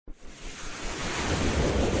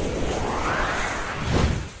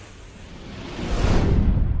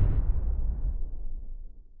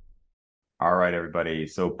right, everybody.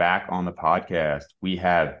 So back on the podcast, we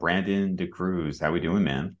have Brandon DaCruz. How we doing,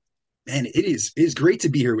 man? Man, it is great to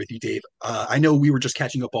be here with you, Dave. I know we were just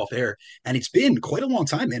catching up off air, and it's been quite a long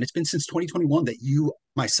time, man. It's been since 2021 that you,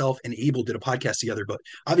 myself, and Abel did a podcast together. But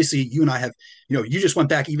obviously, you and I have, you just went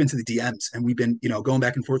back even to the DMs, and we've been, going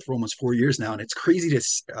back and forth for almost 4 years now, and it's crazy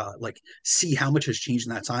to see how much has changed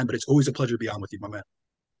in that time. But it's always a pleasure to be on with you, my man.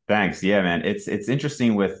 Thanks. Yeah, man. It's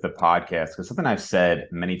interesting with the podcast because something I've said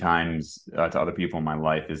many times to other people in my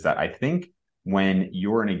life is that I think when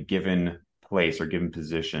you're in a given place or given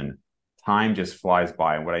position, time just flies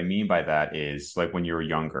by. And what I mean by that is like when you're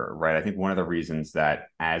younger, right? I think one of the reasons that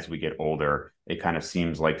as we get older, it kind of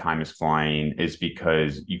seems like time is flying is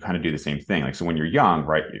because you kind of do the same thing. Like, so when you're young,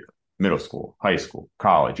 right? You're middle school, high school,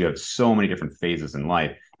 college, you have so many different phases in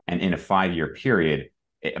life. And in a 5 year period,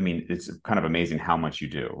 I mean, it's kind of amazing how much you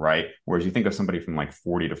do, right? Whereas you think of somebody from like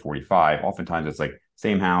 40 to 45, oftentimes it's like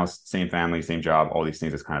same house, same family, same job, all these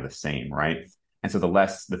things is kind of the same, right? And so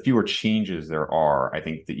the fewer changes there are, I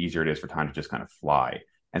think the easier it is for time to just kind of fly.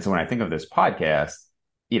 And so when I think of this podcast,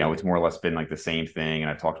 it's more or less been like the same thing.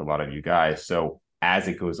 And I've talked to a lot of you guys. So as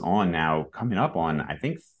it goes on now, coming up on, I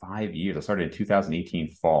think 5 years, I started in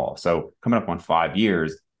 2018 fall. So coming up on 5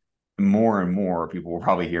 years, more and more people will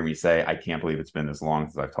probably hear me say, I can't believe it's been this long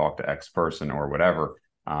since I've talked to X person or whatever.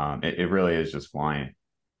 It really is just flying.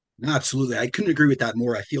 No, absolutely. I couldn't agree with that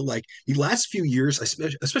more. I feel like the last few years,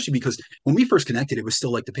 especially because when we first connected, it was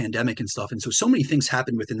still like the pandemic and stuff. And so many things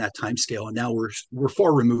happened within that time scale. And now we're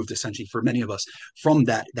far removed, essentially, for many of us from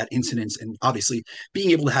that incidence. And obviously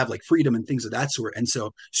being able to have like freedom and things of that sort. And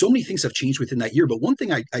so many things have changed within that year. But one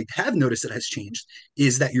thing I have noticed that has changed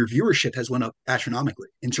is that your viewership has went up astronomically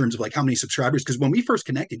in terms of like how many subscribers. Because when we first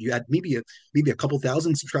connected, you had maybe a couple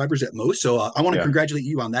thousand subscribers at most. So I want to Yeah. congratulate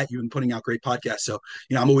you on that. You've been putting out great podcasts. So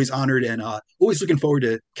I'm always honored and always looking forward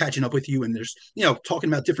to catching up with you. And there's, talking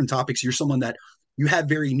about different topics. You're someone that you have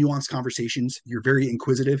very nuanced conversations. You're very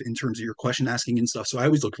inquisitive in terms of your question asking and stuff. So I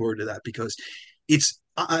always look forward to that because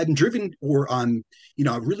I'm driven or I'm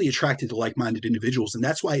really attracted to like-minded individuals. And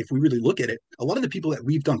that's why if we really look at it, a lot of the people that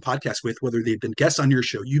we've done podcasts with, whether they've been guests on your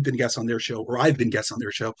show, you've been guests on their show, or I've been guests on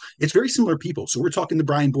their show, it's very similar people. So we're talking to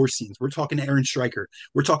Brian Borsteins, we're talking to Aaron Stryker,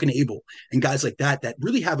 we're talking to Abel and guys like that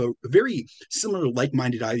really have a very similar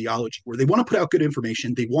like-minded ideology where they want to put out good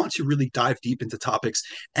information. They want to really dive deep into topics.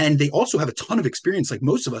 And they also have a ton of experience. Like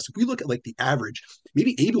most of us, if we look at like the average,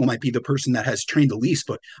 maybe Abel might be the person that has trained the least,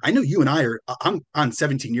 but I know you and I'm on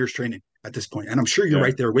 17 years training at this point, and I'm sure you're Yeah.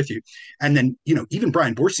 right there with you. And then, even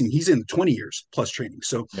Brian Borstein, he's in 20 years plus training.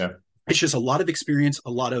 So Yeah. it's just a lot of experience, a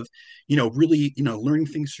lot of, really, learning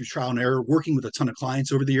things through trial and error, working with a ton of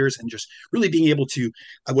clients over the years, and just really being able to,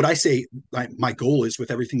 what I say, my goal is with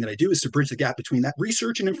everything that I do is to bridge the gap between that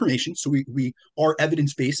research and information. So we are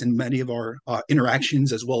evidence based in many of our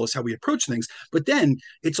interactions as well as how we approach things. But then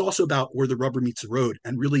it's also about where the rubber meets the road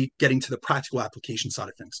and really getting to the practical application side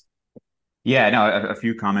of things. Yeah, no, a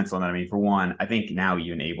few comments on that. I mean, for one, I think now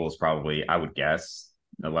even Abel's probably, I would guess,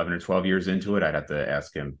 11 or 12 years into it. I'd have to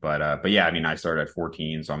ask him. But yeah, I mean, I started at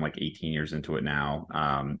 14, so I'm like 18 years into it now.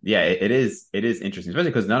 Yeah, it is interesting, especially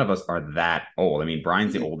because none of us are that old. I mean,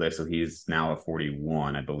 Brian's the oldest, so he's now a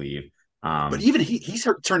 41, I believe. But Um, even he's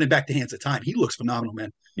turning back the hands of time. He looks phenomenal, man.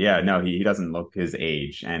 yeah, no, he doesn't look his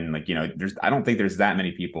age. And like, I don't think there's that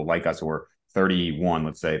many people like us who are 31,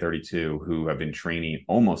 let's say 32, who have been training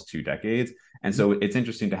almost 2 decades. And so it's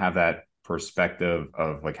interesting to have that perspective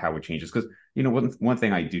of like how it changes. Because, one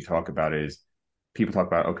thing I do talk about is people talk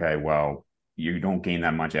about, okay, well, you don't gain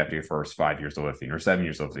that much after your first 5 years of lifting or 7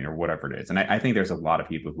 years of lifting or whatever it is. And I think there's a lot of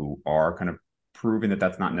people who are kind of proving that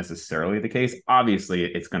that's not necessarily the case. Obviously,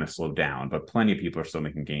 it's going to slow down, but plenty of people are still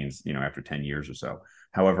making gains, after 10 years or so.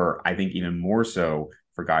 However, I think even more so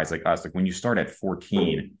for guys like us, like when you start at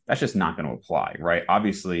 14, that's just not going to apply, right?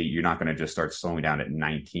 Obviously, you're not going to just start slowing down at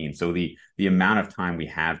 19. So the amount of time we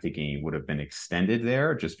have to gain would have been extended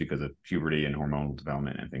there just because of puberty and hormonal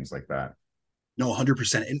development and things like that. No,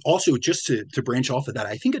 100%. And also, just to branch off of that,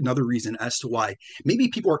 I think another reason as to why maybe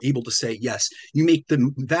people are able to say, yes, you make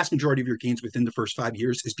the vast majority of your gains within the first 5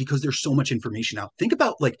 years is because there's so much information out. Think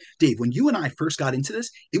about like, Dave, when you and I first got into this,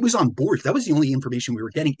 it was on boards. That was the only information we were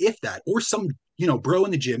getting, if that, or some, bro in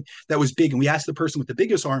the gym that was big. And we asked the person with the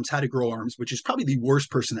biggest arms how to grow arms, which is probably the worst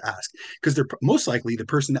person to ask because they're most likely the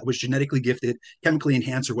person that was genetically gifted, chemically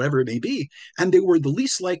enhanced, or whatever it may be. And they were the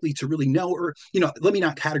least likely to really know, or, let me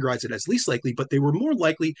not categorize it as least likely, but they were more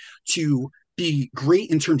likely to be great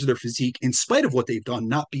in terms of their physique in spite of what they've done,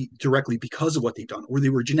 not be directly because of what they've done, or they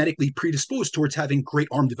were genetically predisposed towards having great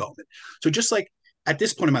arm development. So just like at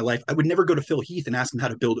this point in my life, I would never go to Phil Heath and ask him how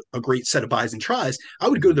to build a great set of buys and tries. I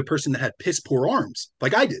would go to the person that had piss poor arms,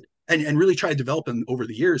 like I did, and really try to develop them over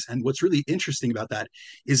the years. And what's really interesting about that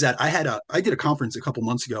is that I did a conference a couple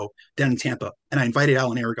months ago down in Tampa, and I invited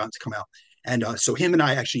Alan Aragon to come out. And so him and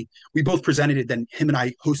I actually, we both presented it. Then him and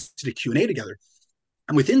I hosted a Q&A together.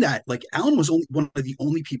 And within that, like Alan was only one of the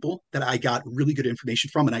only people that I got really good information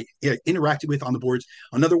from, and I interacted with on the boards.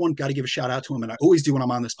 Another one, got to give a shout out to him, and I always do when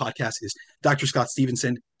I'm on this podcast, is Dr. Scott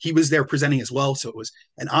Stevenson. He was there presenting as well, so it was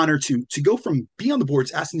an honor to go from being on the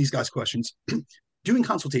boards, asking these guys questions, doing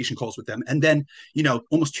consultation calls with them, and then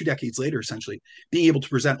almost 2 decades later, essentially being able to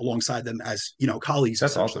present alongside them as colleagues,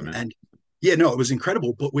 That's awesome, essentially. man. And yeah, no, it was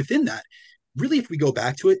incredible. But within that, really, if we go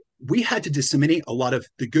back to it, we had to disseminate a lot of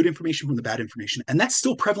the good information from the bad information, and that's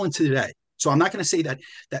still prevalent to today. So I'm not going to say that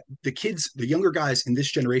the kids, the younger guys in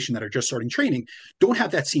this generation that are just starting training, don't have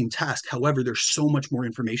that same task. However, there's so much more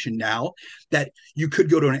information now that you could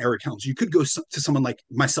go to an Eric Helms, you could go to someone like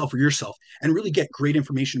myself or yourself, and really get great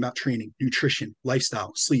information about training, nutrition,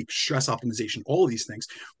 lifestyle, sleep, stress optimization, all of these things.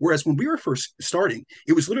 Whereas when we were first starting,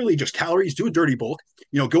 it was literally just calories, do a dirty bulk,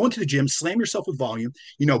 go into the gym, slam yourself with volume,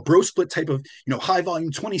 bro split type of, high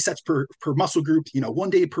volume, 20 sets per muscle group, 1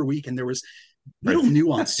 day per week. And there was little Right.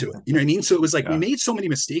 nuance to it. You know what I mean? So it was like we Yeah. made so many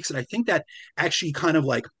mistakes that I think that actually kind of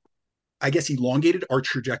like, I guess, elongated our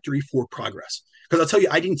trajectory for progress. Because I'll tell you,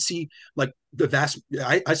 I didn't see like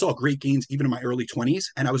I saw great gains even in my early 20s,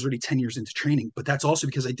 and I was already 10 years into training. But that's also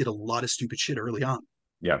because I did a lot of stupid shit early on.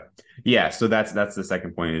 Yeah. Yeah. So that's the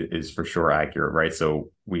second point is for sure accurate, right?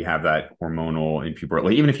 So we have that hormonal in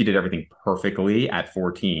puberty. Even if you did everything perfectly at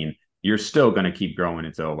 14, you're still going to keep growing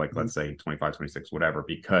until like, Mm-hmm. let's say 25, 26, whatever,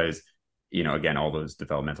 because, again, all those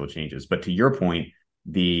developmental changes. But to your point,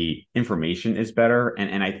 the information is better.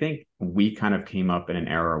 And I think we kind of came up in an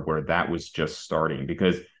era where that was just starting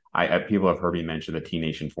because people have heard me mention the T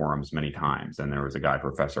Nation forums many times. And there was a guy,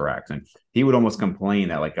 Professor X, and he would almost complain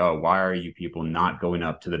that like, oh, why are you people not going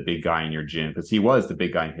up to the big guy in your gym? Because he was the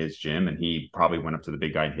big guy in his gym, and he probably went up to the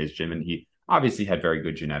big guy in his gym, and he obviously had very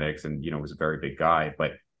good genetics and was a very big guy,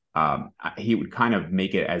 but he would kind of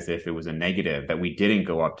make it as if it was a negative that we didn't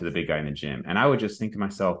go up to the big guy in the gym. And I would just think to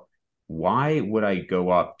myself, why would I go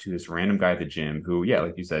up to this random guy at the gym who, yeah,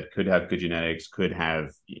 like you said, could have good genetics, could have,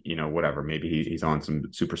 whatever, maybe he's on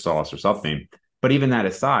some super sauce or something. But even that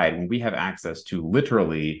aside, when we have access to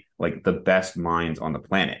literally like the best minds on the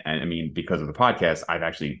planet, and I mean, because of the podcast, I've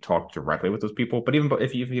actually talked directly with those people. But even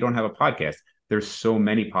if you don't have a podcast, there's so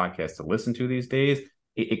many podcasts to listen to these days.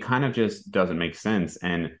 It kind of just doesn't make sense.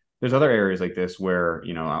 And there's other areas like this where,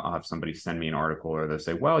 I'll have somebody send me an article or they'll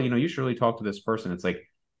say, well, you should really talk to this person. It's like,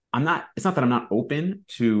 it's not that I'm not open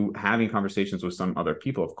to having conversations with some other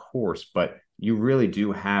people, of course, but you really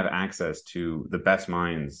do have access to the best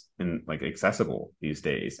minds in like accessible these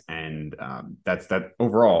days. And that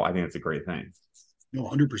overall, I think that's a great thing. No,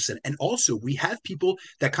 100%. And also, we have people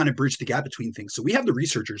that kind of bridge the gap between things. So we have the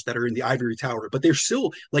researchers that are in the ivory tower, but they're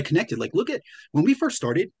still like connected. Like, look at when we first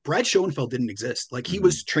started, Brad Schoenfeld didn't exist. Like, he Mm-hmm.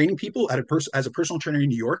 was training people as a personal trainer in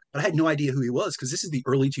New York, but I had no idea who he was because this is the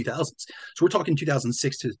early 2000s. So we're talking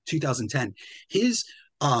 2006 to 2010. His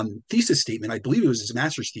thesis statement, I believe it was his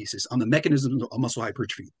master's thesis on the mechanisms of muscle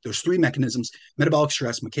hypertrophy. Those three mechanisms: metabolic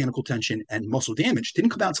stress, mechanical tension, and muscle damage,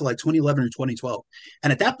 didn't come out until like 2011 or 2012.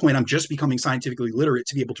 And at that point, I'm just becoming scientifically literate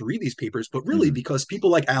to be able to read these papers, but really Mm-hmm. because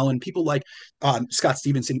people like Alan, people like Scott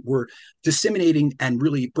Stevenson were disseminating and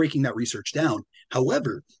really breaking that research down.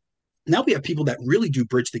 However, now we have people that really do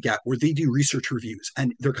bridge the gap where they do research reviews,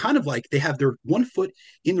 and they're kind of like they have their 1 foot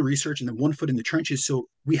in the research and then 1 foot in the trenches. So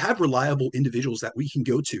we have reliable individuals that we can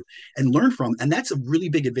go to and learn from, and that's a really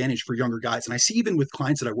big advantage for younger guys. And I see even with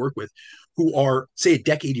clients that I work with who are, say, a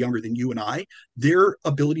decade younger than you and I, their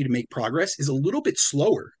ability to make progress is a little bit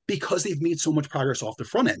slower because they've made so much progress off the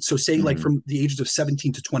front end. So say like Mm-hmm. from the ages of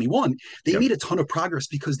 17 to 21, they made Yep. a ton of progress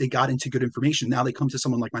because they got into good information. Now they come to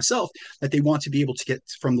someone like myself that they want to be able to get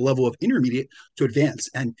from the level of intermediate to advanced.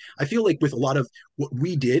 And I feel like with a lot of what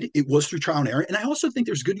we did, it was through trial and error. And I also think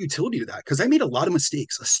there's good utility to that because I made a lot of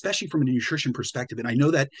mistakes, especially from a nutrition perspective. And I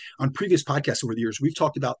know that on previous podcasts over the years, we've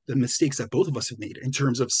talked about the mistakes that both of us have made in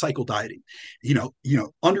terms of cycle dieting,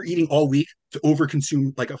 under eating all week to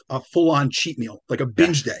overconsume like a full-on cheat meal, like a Yeah.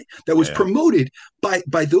 binge day that was Yeah. promoted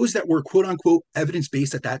by those that were quote unquote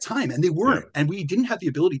evidence-based at that time. And they Yeah. weren't. And we didn't have the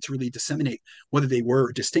ability to really disseminate whether they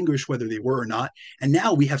were, distinguish whether they were or not. And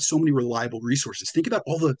now we have so many reliable resources. Think about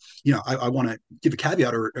all the, I want to give a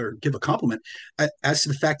caveat or give a compliment as to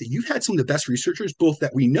the fact that you've had some of the best researchers, both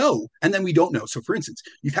that we know and then we don't know. So for instance,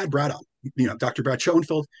 you've had Brad on. Dr. Brad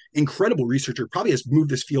Schoenfeld, incredible researcher, probably has moved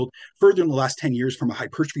this field further in the last 10 years from a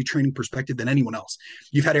hypertrophy training perspective than anyone else.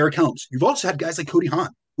 You've had Eric Helms. You've also had guys like Cody Hahn,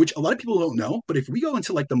 which a lot of people don't know. But if we go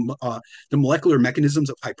into like the molecular mechanisms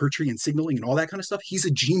of hypertrophy and signaling and all that kind of stuff, he's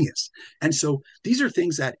a genius. And so these are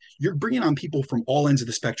things that you're bringing on people from all ends of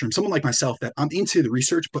the spectrum. Someone like myself, that I'm into the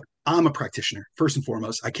research, but I'm a practitioner first and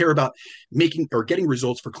foremost. I care about making or getting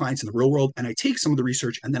results for clients in the real world, and I take some of the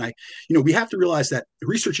research, and then we have to realize that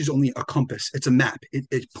research is only a compass. It's a map.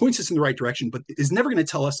 It points us in the right direction, but it's never going to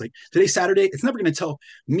tell us, like today's Saturday, it's never going to tell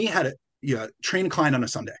me how to train a client on a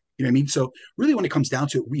Sunday. You know what I mean? So really, when it comes down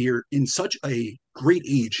to it, we're in such a great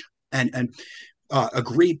age and a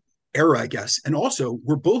great era, I guess. And also,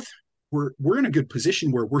 we're in a good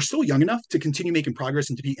position where we're still young enough to continue making progress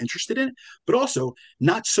and to be interested in it, but also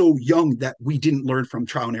not so young that we didn't learn from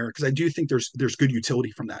trial and error. Because I do think there's good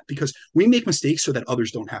utility from that, because we make mistakes so that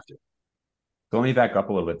others don't have to. So let me back up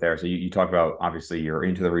a little bit there. So you talk about, obviously you're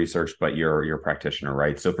into the research, but you're a practitioner,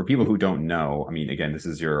 right? So for people who don't know, I mean, again, this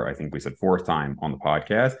is I think we said fourth time on the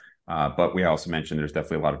podcast, but we also mentioned there's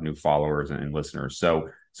definitely a lot of new followers and listeners. So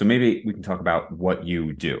maybe we can talk about what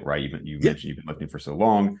you do, right? You mentioned you've been lifting for so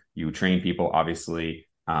long. You train people, obviously.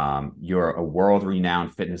 You're a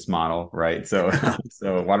world-renowned fitness model, right? So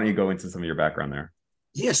so why don't you go into some of your background there?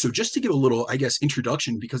 Yeah, so just to give a little, I guess,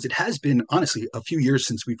 introduction, because it has been honestly a few years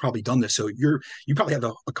since we've probably done this. So you probably have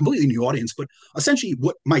a completely new audience, but essentially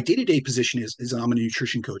what my day-to-day position is I'm a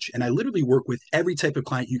nutrition coach, and I literally work with every type of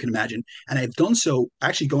client you can imagine. And I've done so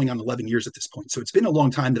actually going on 11 years at this point. So it's been a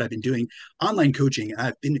long time that I've been doing online coaching.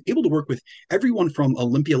 I've been able to work with everyone from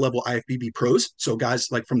Olympia level IFBB pros, so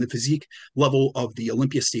guys like from the physique level of the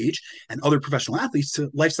Olympia stage, and other professional athletes,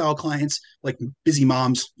 to lifestyle clients like busy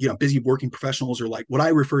moms, busy working professionals, or like what I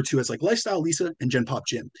refer to as like Lifestyle Lisa and Gen Pop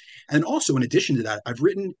Jim. And also, in addition to that, I've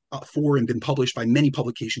written for and been published by many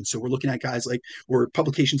publications. So we're looking at guys like, or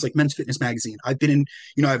publications like Men's Fitness Magazine. I've been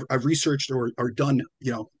in, I've researched or done,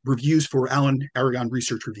 reviews for Alan Aragon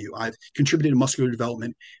Research Review. I've contributed to Muscular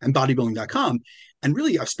Development and Bodybuilding.com. And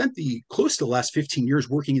really, I've spent close to the last 15 years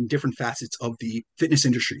working in different facets of the fitness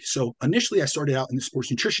industry. So initially, I started out in the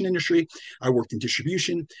sports nutrition industry. I worked in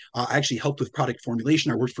distribution. I actually helped with product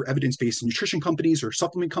formulation. I worked for evidence-based nutrition companies or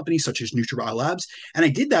supplement companies such as NutraBio Labs. And I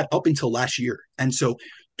did that up until last year. And so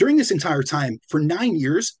during this entire time, for 9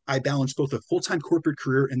 years, I balanced both a full-time corporate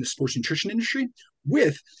career in the sports nutrition industry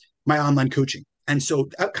with my online coaching. And so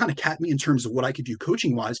that kind of capped me in terms of what I could do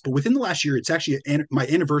coaching wise. But within the last year, it's actually my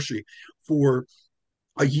anniversary for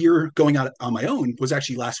a year going out on my own was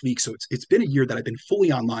actually last week. So it's been a year that I've been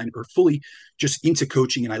fully online or fully just into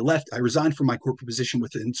coaching. And I resigned from my corporate position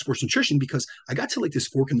within sports nutrition because I got to like this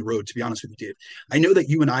fork in the road, to be honest with you, Dave. I know that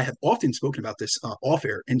you and I have often spoken about this off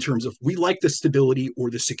air in terms of we like the stability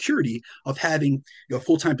or the security of having a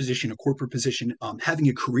full-time position, a corporate position, having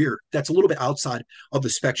a career that's a little bit outside of the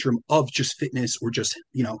spectrum of just fitness or just,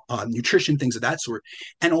 nutrition, things of that sort.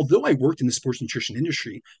 And although I worked in the sports nutrition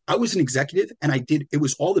industry, I was an executive, and it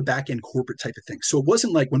was all the back end corporate type of thing. So it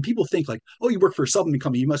wasn't like when people think like, oh, you work for a supplement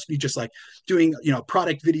company, you must be just like doing,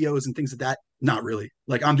 product videos and things like that. Not really.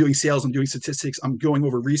 Like I'm doing sales, I'm doing statistics, I'm going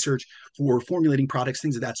over research for formulating products,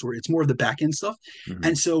 things of that sort. It's more of the back end stuff. Mm-hmm.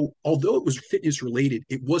 And so although it was fitness related,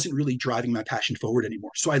 it wasn't really driving my passion forward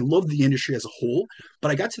anymore. So I loved the industry as a whole,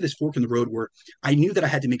 but I got to this fork in the road where I knew that I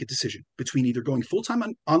had to make a decision between either going full-time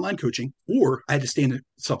on online coaching, or I had to stay in the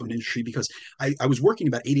supplement industry because I was working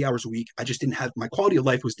about 80 hours a week. I just didn't have, my quality of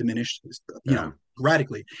life was diminished,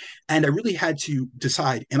 radically. And I really had to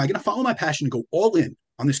decide, am I going to follow my passion and go all in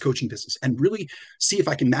on this coaching business and really see if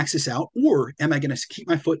I can max this out, or am I going to keep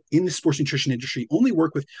my foot in the sports nutrition industry, only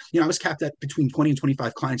work with, I was capped at between 20 and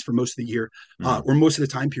 25 clients for most of the year, or most of the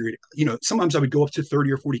time period. Sometimes I would go up to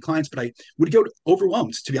 30 or 40 clients, but I would get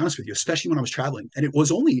overwhelmed, to be honest with you, especially when I was traveling. And it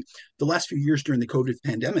was only the last few years during the COVID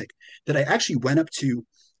pandemic that I actually went up to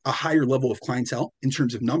a higher level of clientele in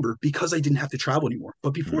terms of number because I didn't have to travel anymore.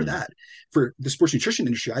 But before that, for the sports nutrition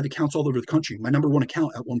industry, I had accounts all over the country. My number one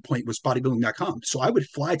account at one point was bodybuilding.com. So I would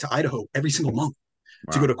fly to Idaho every single month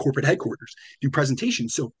to go to corporate headquarters, do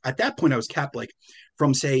presentations. So at that point, I was capped like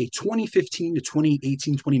from say 2015 to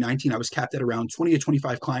 2018, 2019, I was capped at around 20 to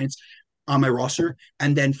 25 clients on my roster.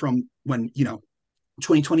 And then from when,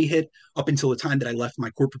 2020 hit up until the time that I left my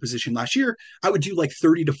corporate position last year, I would do like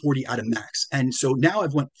 30 to 40 out of max. And so now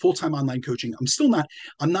I've went full-time online coaching.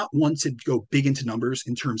 I'm not one to go big into numbers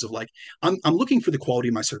in terms of like, I'm looking for the quality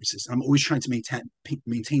of my services. I'm always trying to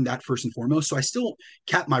maintain that first and foremost. So I still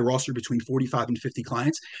cap my roster between 45 and 50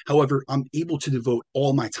 clients. However, I'm able to devote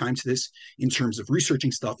all my time to this in terms of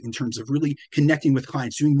researching stuff, in terms of really connecting with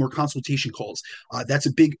clients, doing more consultation calls. That's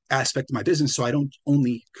a big aspect of my business. So I don't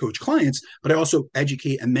only coach clients, but I also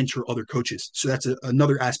educate and mentor other coaches. So that's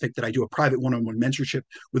another aspect that I do, a private one-on-one mentorship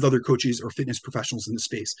with other coaches or fitness professionals in the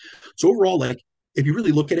space. So overall, like, if you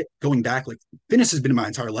really look at it going back, like, fitness has been in my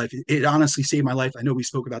entire life. It honestly saved my life. I know we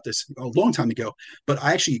spoke about this a long time ago, but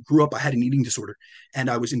I actually grew up, I had an eating disorder, and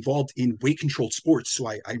I was involved in weight controlled sports. So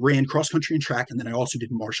I ran cross country and track, and then I also did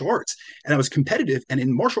martial arts, and I was competitive. And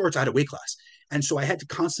in martial arts, I had a weight class. And so I had to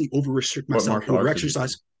constantly over restrict What myself, martial over arts did you do?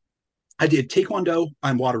 exercise. I did Taekwondo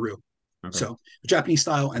and Wateroo. Okay. So Japanese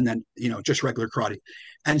style, and then, just regular karate.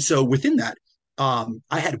 And so within that,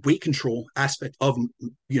 I had weight control aspect of,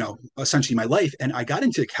 essentially my life. And I got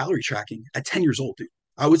into calorie tracking at 10 years old, dude.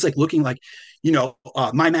 I was like looking like,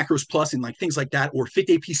 my macros plus and like things like that, or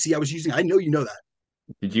FitDay PC I was using. I know you know that.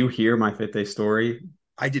 Did you hear my FitDay story?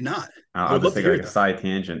 I did not. I I'll would just love to take hear like it a though. side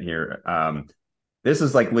tangent here. This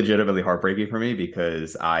is like legitimately heartbreaking for me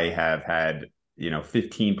because I have had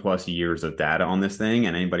 15 plus years of data on this thing,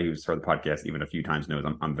 and anybody who's heard the podcast even a few times knows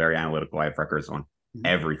I'm very analytical. I have records on Mhm.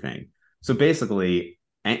 everything. So basically,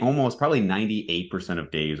 almost probably 98%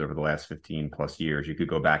 of days over the last 15 plus years, you could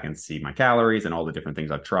go back and see my calories and all the different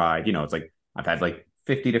things I've tried. It's like I've had like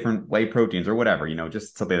 50 different whey proteins or whatever,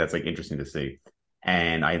 just something that's like interesting to see.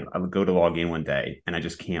 And I would go to log in one day and I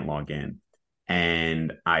just can't log in.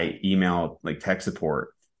 And I emailed like tech support.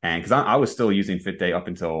 And because I was still using FitDay up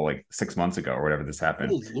until like 6 months ago or whatever this happened.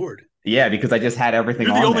 Holy Lord. Yeah, because I just had everything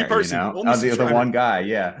You're the on only there, person, only the subscriber. one guy,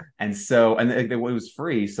 yeah. And so, and it was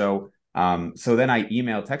free. So then I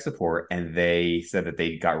emailed tech support and they said that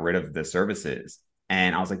they got rid of the services.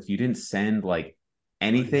 And I was like, you didn't send like A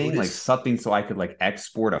anything, like notice. something so I could like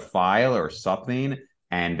export a file or something.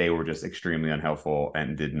 And they were just extremely unhelpful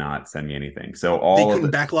and did not send me anything. So They all of couldn't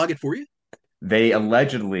the, backlog it for you. they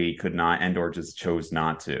allegedly could not and or just chose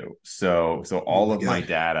not to. So Oh all my of my God.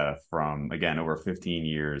 data from again over 15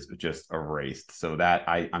 years just erased. So that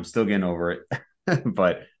I'm still getting over it.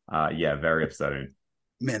 But yeah, very upsetting.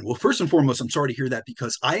 Man, well, first and foremost, I'm sorry to hear that,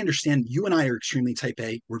 because I understand you and I are extremely type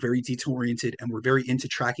A. We're very detail oriented, and we're very into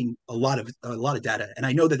tracking a lot of data. And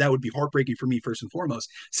I know that that would be heartbreaking for me, first and foremost.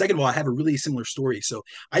 Second of all, I have a really similar story. So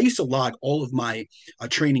I used to log all of my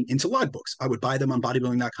training into logbooks. I would buy them on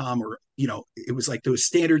bodybuilding.com, or it was like those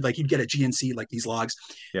standard, like you'd get a GNC, like these logs.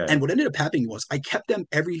 Yeah, yeah. And what ended up happening was I kept them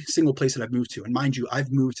every single place that I've moved to. And mind you,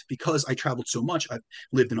 I've moved because I traveled so much. I've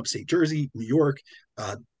lived in upstate Jersey, New York,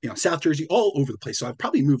 South Jersey, all over the place. So I've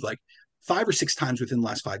probably moved like 5 or 6 times within the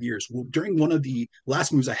last 5 years. Well, during one of the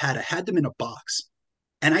last moves I had them in a box.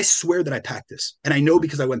 And I swear that I packed this. And I know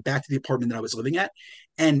because I went back to the apartment that I was living at.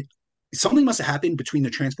 And something must have happened between the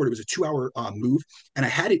transport. It was a 2 hour move. And I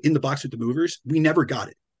had it in the box with the movers. We never got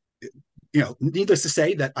it. Needless to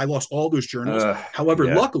say that I lost all those journals. However,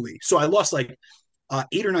 Yeah. luckily, so I lost like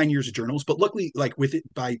 8 or 9 years of journals, but luckily, like with it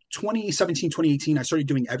by 2017, 2018, I started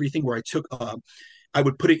doing everything where I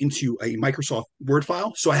would put it into a Microsoft Word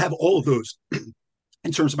file. So I have all of those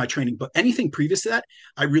in terms of my training. But anything previous to that,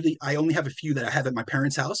 I only have a few that I have at my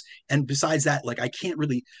parents' house. And besides that, like I can't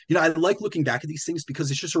really, I like looking back at these things because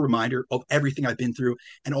it's just a reminder of everything I've been through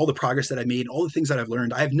and all the progress that I made and all the things that I've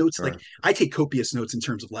learned. I have notes, like Sure. I take copious notes in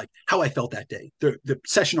terms of like how I felt that day, the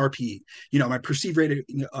session RPE, my perceived rating,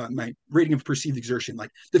 my rating of perceived exertion, like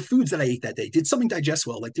the foods that I ate that day. Did something digest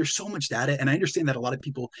well? Like there's so much data. And I understand that a lot of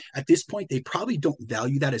people at this point, they probably don't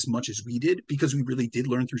value that as much as we did, because we really did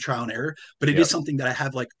learn through trial and error. But it is Yep. something that I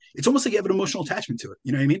have, like, it's almost like you have an emotional attachment to it.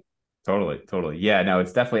 You know what I mean? Totally, totally. Yeah, no,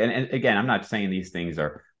 it's definitely, and again, I'm not saying these things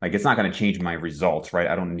are like it's not going to change my results, right?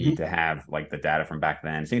 I don't need Mm-hmm. to have like the data from back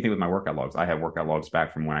then. Same thing with my workout logs. I have workout logs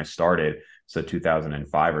back from when I started, so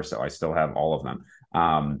 2005 or so. I still have all of them.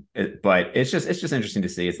 But it's just interesting to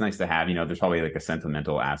see. It's nice to have, there's probably like a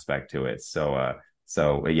sentimental aspect to it. So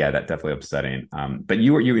yeah, that definitely upsetting. But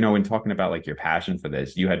when talking about like your passion for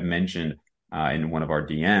this, you had mentioned in one of our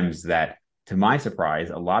DMs that to my surprise,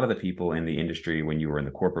 a lot of the people in the industry when you were in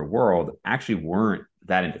the corporate world actually weren't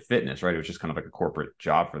that into fitness, right? It was just kind of like a corporate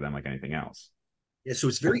job for them, like anything else. Yeah, so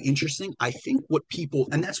it's very interesting. I think what people,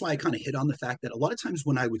 and that's why I kind of hit on the fact that a lot of times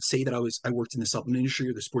when I would say that I worked in the supplement industry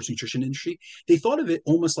or the sports nutrition industry, they thought of it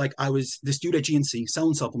almost like I was this dude at GNC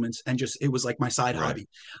selling supplements, and just it was like my side Right.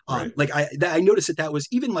 hobby. Right. I noticed that that was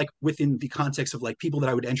even like within the context of like people that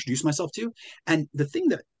I would introduce myself to, and the thing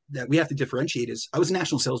that we have to differentiate is I was a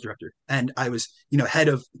national sales director, and I was head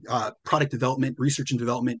of product development, research and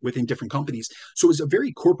development within different companies. So it was a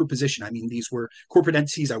very corporate position. I mean, these were corporate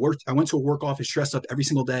entities. I went to a work office dressed up every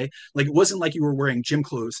single day. Like it wasn't like you were wearing gym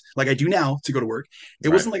clothes like I do now to go to work. It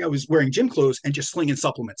Right. wasn't like I was wearing gym clothes and just slinging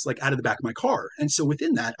supplements like out of the back of my car. And so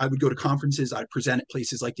within that, I would go to conferences. I'd present at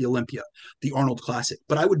places like the Olympia, the Arnold Classic,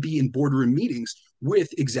 but I would be in boardroom meetings with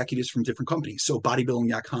executives from different companies. So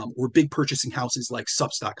bodybuilding.com or big purchasing houses like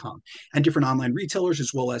sups.com and different online retailers,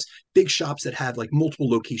 as well as big shops that have like multiple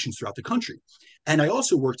locations throughout the country. And I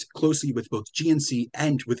also worked closely with both GNC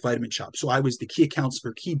and with Vitamin Shop. So I was the key accounts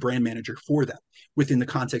or key brand manager for them within the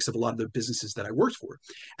context of a lot of the businesses that I worked for.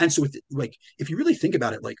 And so, like, if you really think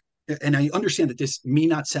about it, like, and I understand that this may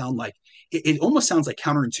not sound like it almost sounds like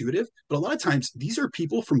counterintuitive, but a lot of times these are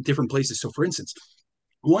people from different places. So, for instance,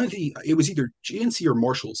 one of the it was either GNC or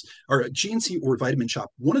Marshalls or GNC or Vitamin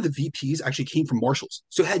Shop. One of the VPs actually came from Marshalls,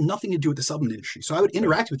 so it had nothing to do with the supplement industry. So I would Okay.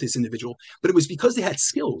 interact with this individual, but it was because they had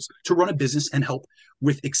skills to run a business and help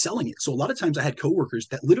with excelling it. So a lot of times I had coworkers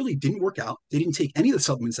that literally didn't work out. They didn't take any of the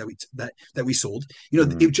supplements that we sold. It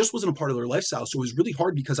Mm. just wasn't a part of their lifestyle. So it was really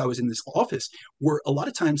hard because I was in this office where a lot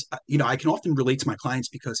of times, I can often relate to my clients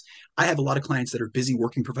because I have a lot of clients that are busy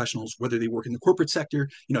working professionals, whether they work in the corporate sector,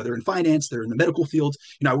 they're in finance, they're in the medical field.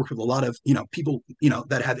 I work with a lot of people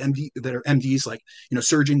that have that are MDs, like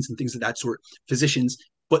surgeons and things of that sort, physicians.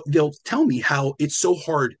 But they'll tell me how it's so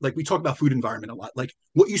hard. Like we talk about food environment a lot. Like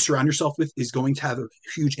what you surround yourself with is going to have a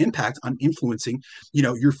huge impact on influencing,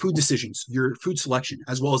 your food decisions, your food selection,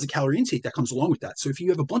 as well as the calorie intake that comes along with that. So if you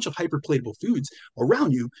have a bunch of hyperpalatable foods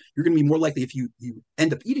around you, you're going to be more likely, if you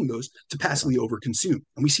end up eating those, to Yeah. passively overconsume.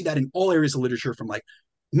 And we see that in all areas of literature, from like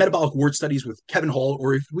metabolic ward studies with Kevin Hall,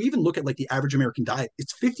 or if we even look at like the average American diet,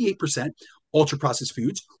 it's 58% ultra processed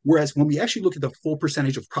foods. Whereas when we actually look at the full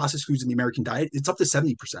percentage of processed foods in the American diet, it's up to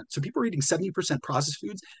 70%. So people are eating 70% processed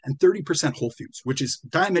foods and 30% whole foods, which is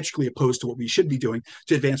diametrically opposed to what we should be doing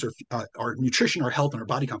to advance our nutrition, our health, and our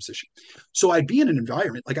body composition. So I'd be in an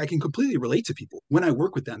environment like I can completely relate to people when I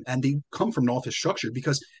work with them, and they come from an office structure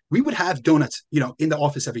because we would have donuts, in the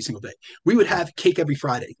office every single day. We would have cake every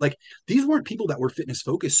Friday. Like these weren't people that were fitness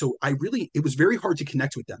focused. So it was very hard to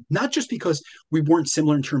connect with them, not just because we weren't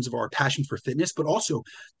similar in terms of our passion for fitness, but also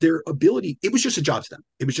their ability. It was just a job to them.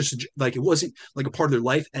 It was just like, it wasn't like a part of their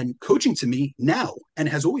life. And coaching to me now, and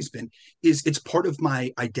has always been, is it's part of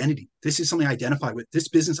my identity. This is something I identify with. This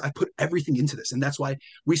business, I put everything into this. And that's why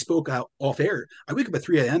we spoke out off air. I wake up at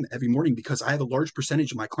 3 a.m. every morning because I have a large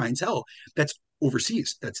percentage of my clientele that's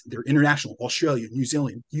overseas. They're international, Australia, New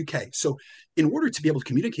Zealand, UK. So in order to be able to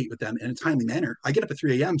communicate with them in a timely manner, I get up at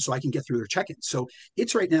 3 a.m. so I can get through their check-ins. So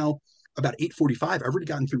it's right now about 8:45. I've already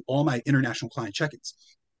gotten through all my international client check-ins.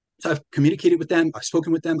 So I've communicated with them, I've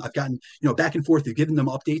spoken with them, I've gotten, back and forth, I've given them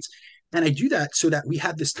updates. And I do that so that we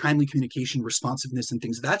have this timely communication, responsiveness, and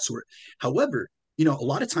things of that sort. However, a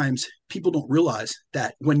lot of times people don't realize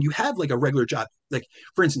that when you have like a regular job, like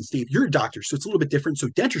for instance, Dave, you're a doctor, so it's a little bit different. So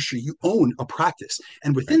dentistry, you own a practice,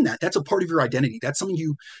 and Right. within that, that's a part of your identity. That's something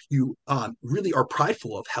you really are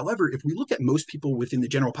prideful of. However, if we look at most people within the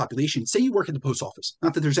general population, say you work at the post office,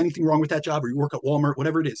 not that there's anything wrong with that job, or you work at Walmart,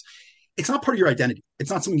 whatever it is, it's not part of your identity. It's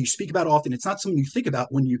not something you speak about often. It's not something you think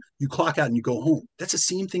about when you clock out and you go home. That's the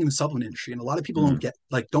same thing in the supplement industry. And a lot of people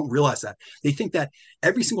Mm. don't realize that. They think that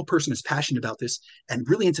every single person is passionate about this and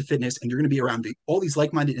really into fitness, and you're going to be around all these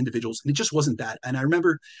like-minded individuals. And it just wasn't that. And I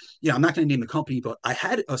remember, I'm not going to name the company, but I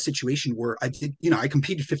had a situation where I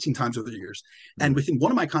competed 15 times over the years. And Mm. within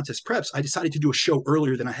one of my contest preps, I decided to do a show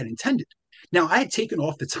earlier than I had intended. Now, I had taken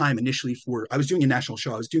off the time initially I was doing a national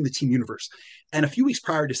show. I was doing the Team Universe. And a few weeks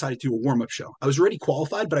prior, I decided to do a warm up show. I was already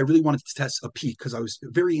qualified, but I really wanted to test a peak because I was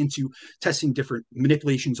very into testing different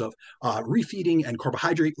manipulations of refeeding and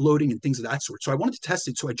carbohydrate loading and things of that sort. So I wanted to test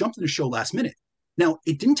it. So I jumped in the show last minute. Now,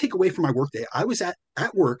 it didn't take away from my workday. I was at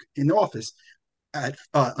work in the office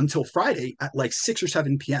until Friday at like 6 or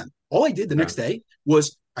 7 p.m. All I did the Okay. next day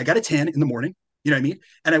was I got a tan in the morning. You know what I mean?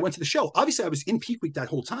 And I went to the show. Obviously, I was in peak week that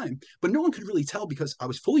whole time, but no one could really tell because I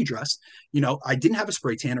was fully dressed. I didn't have a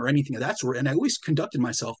spray tan or anything of that sort. And I always conducted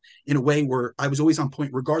myself in a way where I was always on point,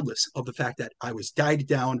 regardless of the fact that I was dieted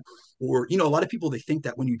down. Or, a lot of people, they think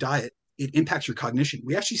that when you diet, it impacts your cognition.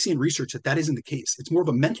 We actually see in research that that isn't the case. It's more of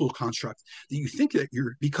a mental construct that you think that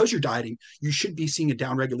because you're dieting, you should be seeing a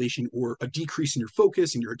downregulation or a decrease in your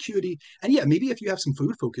focus and your acuity. And yeah, maybe if you have some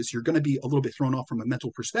food focus, you're going to be a little bit thrown off from a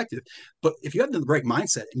mental perspective. But if you have the right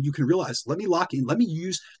mindset and you can realize, let me lock in, let me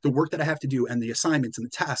use the work that I have to do and the assignments and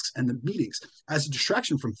the tasks and the meetings as a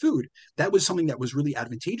distraction from food, that was something that was really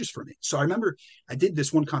advantageous for me. So I remember I did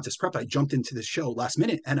this one contest prep. I jumped into this show last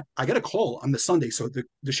minute and I got a call on the Sunday. So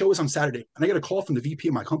the show was on Saturday and I got a call from the VP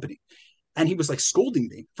of my company. And he was like scolding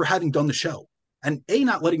me for having done the show. And A,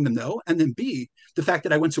 not letting them know. And then B, the fact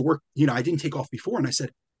that I went to work, I didn't take off before. And I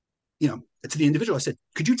said, to the individual, I said,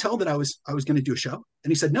 could you tell that I was going to do a show?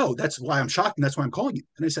 And he said, no, that's why I'm shocked. And that's why I'm calling you.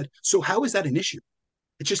 And I said, so how is that an issue?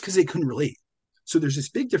 It's just because they couldn't relate. So there's this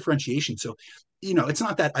big differentiation. So, it's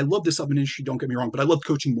not that I love this of an industry, don't get me wrong, but I love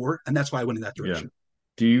coaching more. And that's why I went in that Yeah. direction.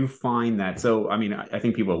 Do you find that? So, I mean, I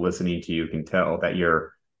think people listening to you can tell that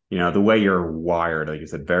you're, the way you're wired, like you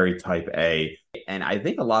said, very type A. And I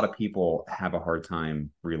think a lot of people have a hard time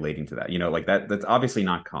relating to that. Like that's obviously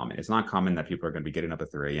not common. It's not common that people are going to be getting up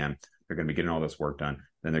at 3 a.m. They're going to be getting all this work done.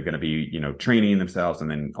 Then they're going to be, training themselves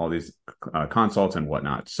and then all these consults and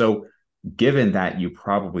whatnot. So given that you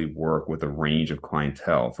probably work with a range of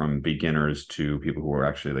clientele from beginners to people who are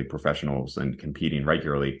actually like professionals and competing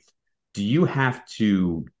regularly, do you have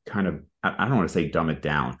to kind of, I don't want to say dumb it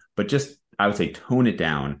down, but just, I would say tone it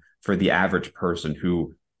down for the average person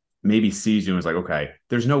who maybe sees you and is like, okay,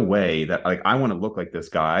 there's no way that like, I want to look like this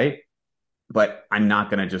guy, but I'm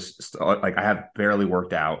not going to just like, I have barely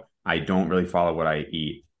worked out. I don't really follow what I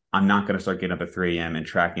eat. I'm not going to start getting up at 3 a.m. and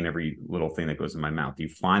tracking every little thing that goes in my mouth. Do you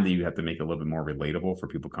find that you have to make it a little bit more relatable for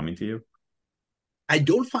people coming to you? I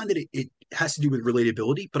don't find that it has to do with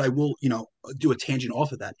relatability, but I will, do a tangent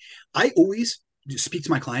off of that. I always speak to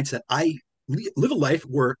my clients that I live a life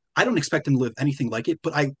where I don't expect them to live anything like it,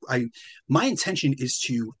 but my intention is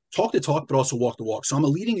to talk the talk, but also walk the walk. So I'm a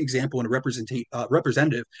leading example and a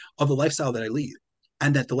representative of the lifestyle that I lead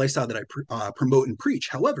and that the lifestyle that I promote and preach.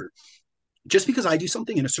 However, just because I do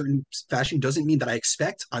something in a certain fashion doesn't mean that I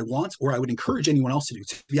expect, I want, or I would encourage anyone else to do.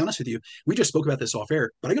 To be honest with you, we just spoke about this off air,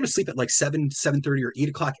 but I go to sleep at like 7:30, or 8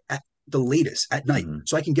 o'clock at the latest at night. Mm-hmm.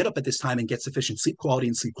 So I can get up at this time and get sufficient sleep quality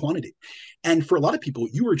and sleep quantity. And for a lot of people,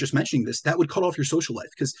 you were just mentioning this, that would cut off your social life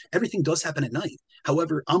because everything does happen at night.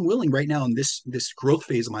 However, I'm willing right now in this growth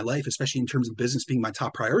phase of my life, especially in terms of business being my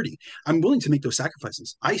top priority, I'm willing to make those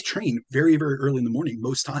sacrifices. I train very, very early in the morning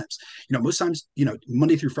most times. Most times,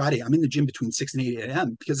 Monday through Friday, I'm in the gym between 6 and 8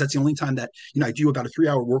 a.m. because that's the only time that, I do about a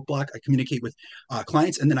 3-hour work block. I communicate with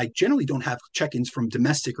clients, and then I generally don't have check-ins from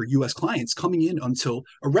domestic or US clients coming in until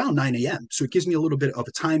around 9 a.m. So it gives me a little bit of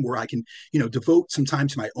a time where I can, devote some time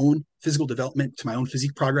to my own physical development, to my own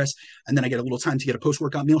physique progress. And then I get a little time to get a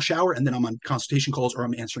post-workout meal shower, and then I'm on consultation calls or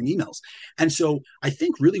I'm answering emails. And so I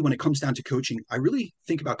think really when it comes down to coaching, I really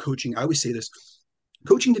think about coaching. I always say this.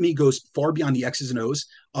 Coaching to me goes far beyond the X's and O's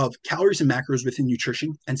of calories and macros within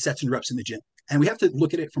nutrition and sets and reps in the gym. And we have to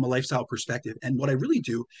look at it from a lifestyle perspective. And what I really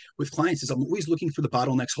do with clients is I'm always looking for the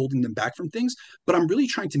bottlenecks holding them back from things, but I'm really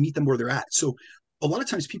trying to meet them where they're at. So a lot of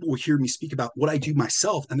times people will hear me speak about what I do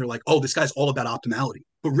myself and they're like, oh, this guy's all about optimality.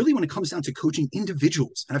 But really, when it comes down to coaching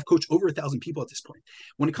individuals, and I've coached over 1,000 people at this point,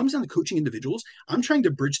 when it comes down to coaching individuals, I'm trying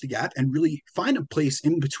to bridge the gap and really find a place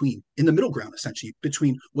in between, in the middle ground, essentially,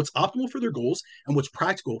 between what's optimal for their goals and what's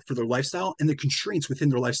practical for their lifestyle and the constraints within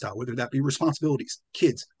their lifestyle, whether that be responsibilities,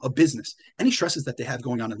 kids, a business, any stresses that they have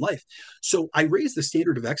going on in life. So I raise the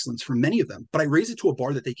standard of excellence for many of them, but I raise it to a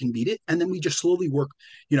bar that they can meet it. And then we just slowly work,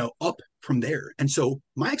 up from there. And so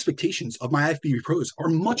my expectations of my IFBB pros are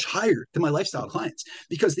much higher than my lifestyle clients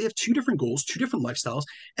because they have two different goals, two different lifestyles,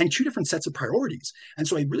 and two different sets of priorities. And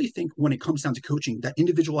so I really think when it comes down to coaching, that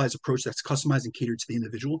individualized approach that's customized and catered to the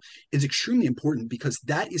individual is extremely important because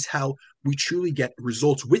that is how we truly get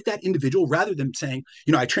results with that individual rather than saying,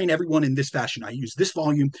 I train everyone in this fashion. I use this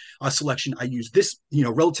volume selection. I use this,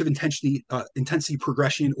 relative intensity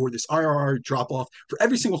progression or this RRR drop off for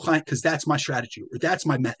every single client because that's my strategy or that's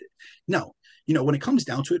my method. No, when it comes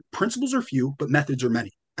down to it, principles are few, but methods are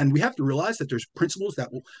many. And we have to realize that there's principles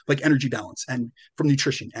that will, like energy balance and from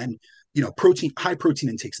nutrition and, protein, high protein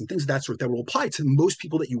intakes and things of that sort that will apply to most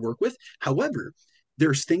people that you work with. However,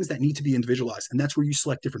 there's things that need to be individualized. And that's where you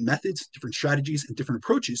select different methods, different strategies, and different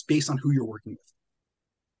approaches based on who you're working with.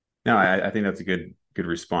 No, I think that's a good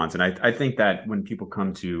response. And I think that when people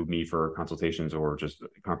come to me for consultations or just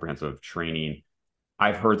comprehensive training,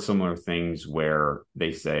 I've heard similar things where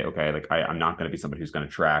they say, okay, like I'm not going to be somebody who's going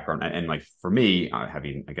to track and like for me,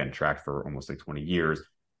 having again tracked for almost like 20 years,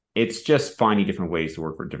 it's just finding different ways to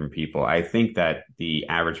work for different people. I think that the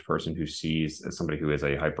average person who sees somebody who is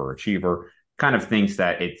a hyperachiever kind of thinks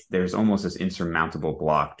that there's almost this insurmountable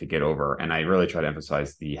block to get over. And I really try to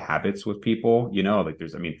emphasize the habits with people. Like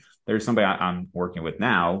there's somebody I'm working with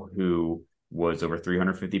now who was over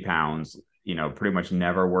 350 pounds, pretty much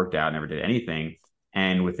never worked out, never did anything.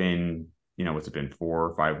 And within what's it been, 4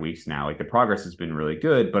 or 5 weeks now? Like the progress has been really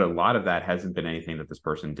good, but a lot of that hasn't been anything that this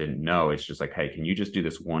person didn't know. It's just like, hey, can you just do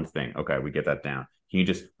this one thing? Okay, we get that down. Can you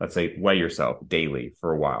just, let's say, weigh yourself daily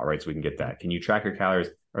for a while, right? So we can get that. Can you track your calories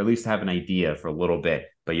or at least have an idea for a little bit,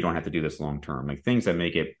 but you don't have to do this long term? Like things that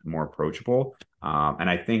make it more approachable. And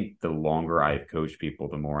I think the longer I've coached people,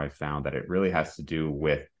 the more I've found that it really has to do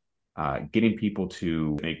with getting people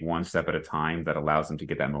to make one step at a time that allows them to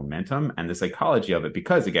get that momentum and the psychology of it.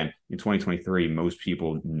 Because again, in 2023, most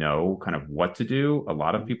people know kind of what to do. A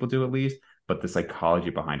lot of people do at least, but the psychology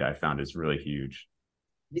behind it I found is really huge.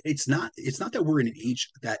 It's not that we're in an age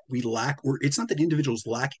that we lack, or it's not that individuals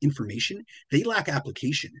lack information. They lack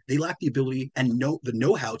application. They lack the ability and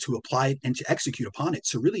know-how to apply it and to execute upon it.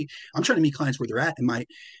 So really, I'm trying to meet clients where they're at, and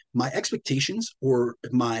my expectations, or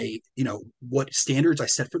my, what standards I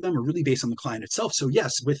set for them, are really based on the client itself. So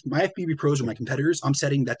yes, with my FBB pros or my competitors, I'm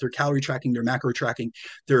setting that they're calorie tracking, they're macro tracking,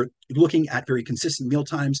 they're looking at very consistent meal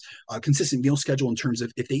times, consistent meal schedule in terms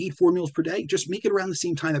of if they eat 4 meals per day, just make it around the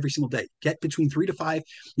same time every single day. Get between 3 to 5,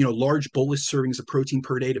 large bolus servings of protein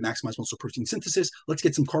per day to maximize muscle protein synthesis. Let's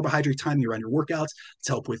get some carbohydrate timing around your workouts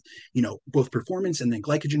to help with, both performance and then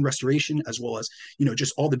glycogen restoration, as well as,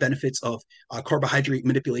 just all the benefits of carbohydrate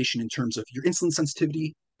manipulation in terms of your insulin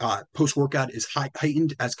sensitivity. Post workout is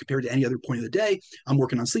heightened as compared to any other point of the day. I'm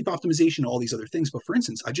working on sleep optimization, all these other things. But for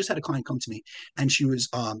instance, I just had a client come to me, and she's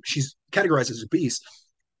categorized as obese,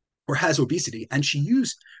 or has obesity, and she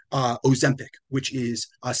used Ozempic, which is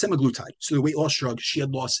semaglutide. So the weight loss drug. She had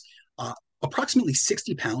lost approximately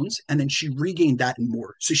 60 pounds, and then she regained that and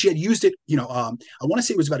more. So she had used it, I want to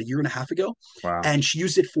say it was about a year and a half ago, Wow. and she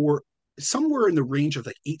used it for somewhere in the range of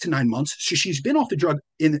like 8 to 9 months. So she's been off the drug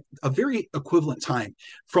in a very equivalent time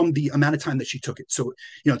from the amount of time that she took it. So,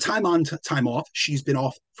 time on, time off, she's been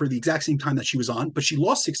off for the exact same time that she was on, but she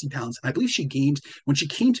lost 60 pounds. And I believe she gained, when she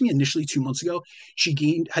came to me initially 2 months ago,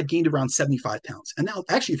 had gained around 75 pounds. And now,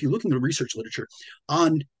 actually, if you look in the research literature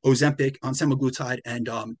on Ozempic, on semaglutide, and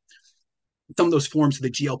some of those forms of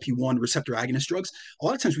the GLP-1 receptor agonist drugs, a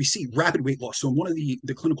lot of times we see rapid weight loss. So in one of the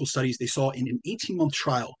clinical studies, they saw in an 18-month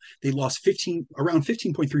trial, they lost around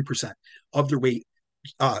 15.3% of their weight.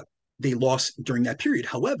 They lost during that period.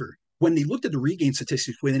 However, when they looked at the regain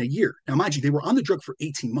statistics within a year, now mind you, they were on the drug for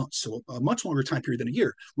 18 months, so a much longer time period than a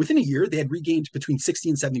year. Within a year, they had regained between 60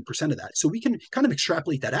 and 70% of that. So we can kind of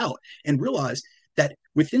extrapolate that out and realize that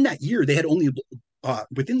within that year, they had only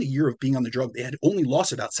within the year of being on the drug, they had only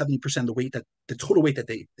lost about 70% of the total weight that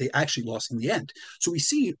they actually lost in the end. So we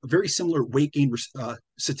see very similar weight gain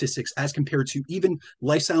statistics as compared to even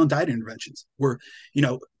lifestyle and diet interventions, where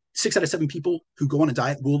 6 out of 7 people who go on a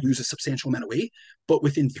diet will lose a substantial amount of weight, but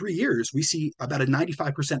within 3 years, we see about a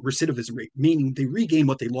 95% recidivism rate, meaning they regain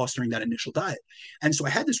what they lost during that initial diet. And so I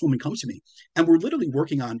had this woman come to me, and we're literally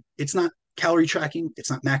working on, it's not calorie tracking, it's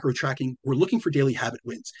not macro tracking. We're looking for daily habit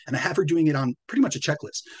wins. And I have her doing it on pretty much a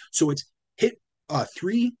checklist. So it's hit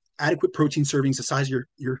 3 adequate protein servings the size of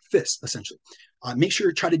your fist, essentially. Make sure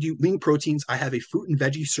to try to do lean proteins. I have a fruit and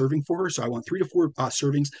veggie serving for her. So I want 3 to 4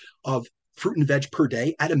 servings of fruit and veg per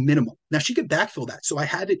day at a minimum. Now she could backfill that. So I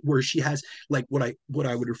had it where she has like what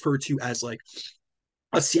I would refer to as like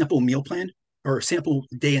a sample meal plan, or a sample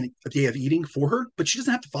day of eating for her, but she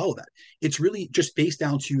doesn't have to follow that. It's really just based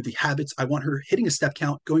down to the habits. I want her hitting a step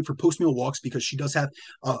count, going for post-meal walks, because she does have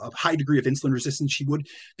a high degree of insulin resistance. She would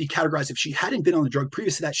be categorized, if she hadn't been on the drug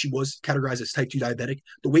previous to that, she was categorized as type 2 diabetic.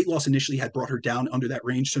 The weight loss initially had brought her down under that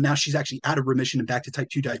range. So now she's actually out of remission and back to type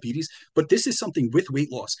 2 diabetes. But this is something with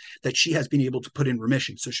weight loss that she has been able to put in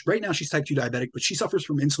remission. So right now she's type 2 diabetic, but she suffers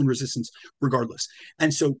from insulin resistance regardless.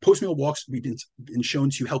 And so post-meal walks, we've been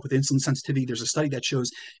shown to help with insulin sensitivity. There's a study that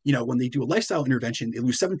shows, when they do a lifestyle intervention, they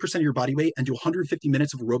lose 7% of your body weight and do 150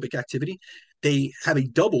 minutes of aerobic activity. They have a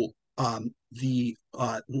double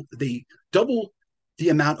they double the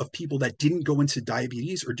amount of people that didn't go into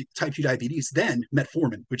diabetes or type 2 diabetes than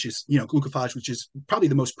metformin, which is, glucophage, which is probably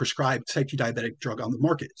the most prescribed type 2 diabetic drug on the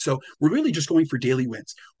market. So we're really just going for daily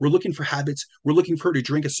wins. We're looking for habits. We're looking for her to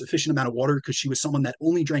drink a sufficient amount of water, because she was someone that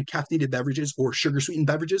only drank caffeinated beverages or sugar sweetened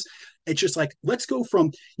beverages. It's just like, let's go from,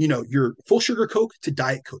 your full sugar Coke to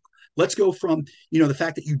Diet Coke. let's go from, the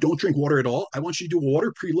fact that you don't drink water at all. I want you to do a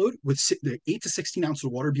water preload with 8 to 16 ounces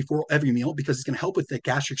of water before every meal, because it's going to help with the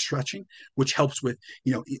gastric stretching, which helps with,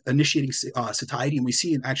 initiating satiety. And we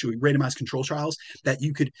see in actually randomized control trials that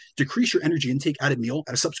you could decrease your energy intake at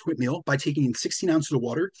a subsequent meal by taking in 16 ounces of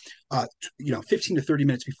water, 15 to 30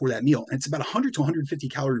 minutes before that meal. And it's about 100 to 150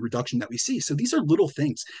 calorie reduction that we see. So these are little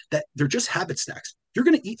things that they're just habit stacks. You're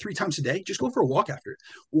going to eat 3 times a day, just go for a walk after it.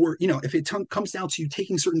 Or, if it comes down to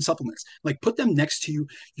taking certain supplements, like put them next to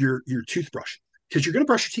your toothbrush, because you're going to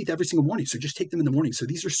brush your teeth every single morning. So just take them in the morning. So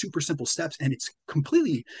these are super simple steps, and it's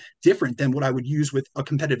completely different than what I would use with a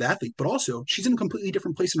competitive athlete. But also, she's in a completely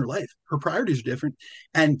different place in her life. Her priorities are different.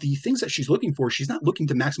 And the things that she's looking for, she's not looking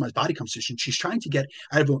to maximize body composition. She's trying to get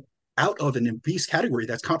out of an obese category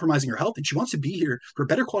that's compromising her health. And she wants to be here for a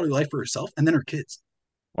better quality of life for herself and then her kids.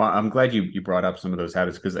 Well, I'm glad you brought up some of those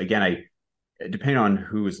habits because again, depending on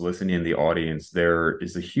who is listening in the audience, there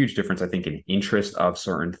is a huge difference, I think, in interest of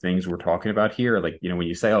certain things we're talking about here. Like, when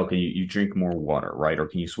you say, oh, can you drink more water, right? Or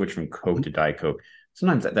can you switch from Coke to Diet Coke?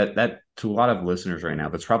 Sometimes that to a lot of listeners right now,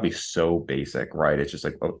 that's probably so basic, right? It's just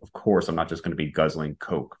like, oh, of course, I'm not just going to be guzzling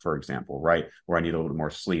Coke, for example, right? Or I need a little bit more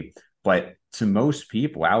sleep. But to most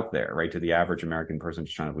people out there, right, to the average American person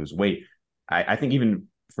just trying to lose weight, I think even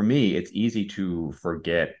for me, it's easy to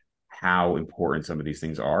forget how important some of these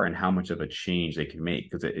things are and how much of a change they can make.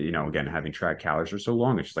 Because, again, having tracked calories for so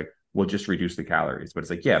long, it's just like, well, just reduce the calories. But it's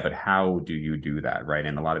like, yeah, but how do you do that, right?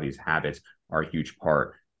 And a lot of these habits are a huge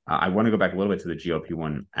part. I want to go back a little bit to the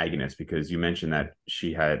GLP-1 agonist, because you mentioned that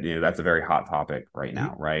she had, that's a very hot topic right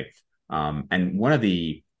now, right? And one of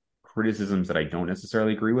the criticisms that I don't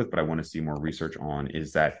necessarily agree with, but I want to see more research on,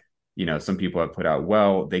 is that, some people have put out,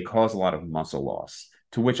 well, they cause a lot of muscle loss,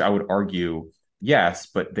 to which I would argue, yes,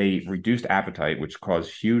 but they reduced appetite, which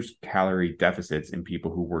caused huge calorie deficits in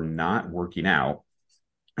people who were not working out.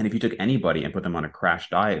 And if you took anybody and put them on a crash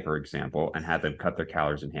diet, for example, and had them cut their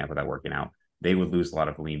calories in half without working out, they would lose a lot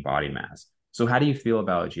of lean body mass. So how do you feel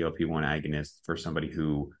about a GLP-1 agonist for somebody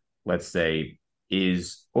who, let's say,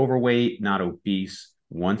 is overweight, not obese,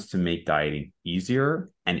 wants to make dieting easier,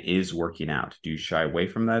 and is working out? Do you shy away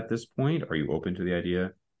from that at this point? Are you open to the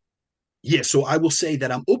idea? Yeah, so I will say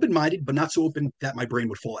that I'm open-minded, but not so open that my brain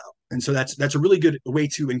would fall out. And so that's a really good way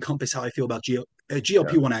to encompass how I feel about Yeah,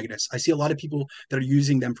 GLP-1 agonists. I see a lot of people that are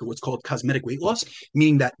using them for what's called cosmetic weight loss,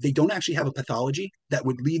 meaning that they don't actually have a pathology that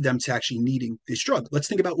would lead them to actually needing this drug. Let's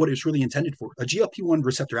think about what it's really intended for. A GLP-1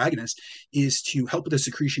 receptor agonist is to help with the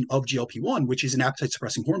secretion of GLP-1, which is an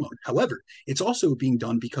appetite-suppressing hormone. However, it's also being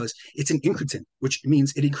done because it's an incretin, which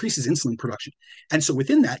means it increases insulin production. And so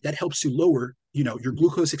within that, that helps to lower, your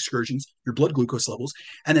glucose excursions, your blood glucose levels,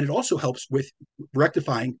 and then it also helps with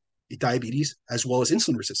rectifying diabetes as well as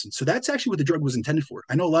insulin resistance. So that's actually what the drug was intended for.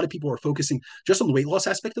 I know a lot of people are focusing just on the weight loss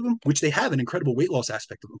aspect of them, which they have an incredible weight loss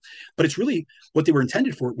aspect of them, but it's really what they were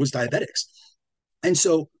intended for was diabetics. And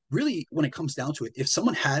so really when it comes down to it, if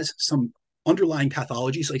someone has some underlying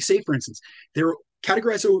pathologies, like say for instance, they're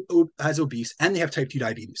categorized as obese and they have type 2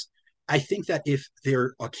 diabetes, I think that if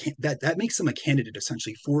they're that makes them a candidate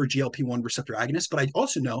essentially for GLP-1 receptor agonist. But I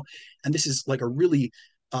also know, and this is like a really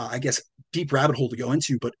I guess, deep rabbit hole to go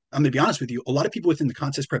into. But I'm going to be honest with you, a lot of people within the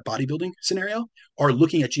contest prep bodybuilding scenario are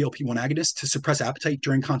looking at GLP-1 agonists to suppress appetite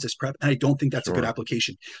during contest prep. And I don't think that's a good sure.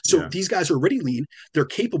 application. So Yeah. these guys are already lean. They're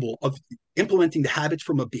capable of implementing the habits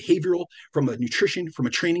from a behavioral, from a nutrition, from a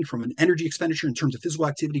training, from an energy expenditure in terms of physical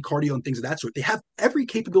activity, cardio, and things of that sort. They have every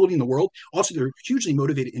capability in the world. Also, they're hugely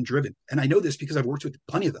motivated and driven. And I know this because I've worked with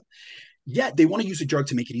plenty of them. Yet they want to use a drug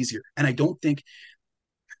to make it easier. And I don't think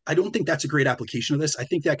that's a great application of this. I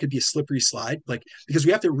think that could be a slippery slide, like because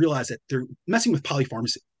we have to realize that they're messing with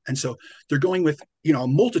polypharmacy, and so they're going with a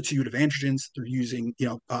multitude of androgens. They're using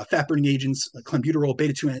fat burning agents, like clenbuterol,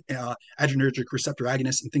 beta two adrenergic receptor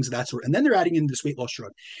agonists, and things of that sort. And then they're adding in this weight loss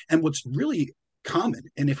drug. And what's really common,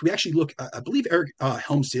 and if we actually look, I believe Eric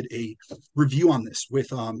Helms did a review on this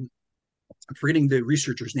with I'm forgetting the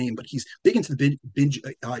researcher's name, but he's big into the binge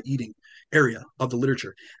eating area of the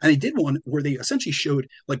literature. And they did one where they essentially showed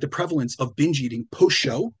like the prevalence of binge eating post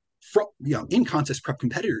show from in contest prep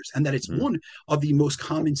competitors, and that it's Mm. one of the most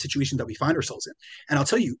common situations that we find ourselves in. And I'll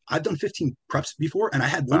tell you, I've done 15 preps before, and I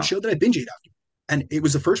had one Wow. show that I binge ate after. And it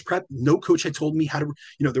was the first prep. No coach had told me how to,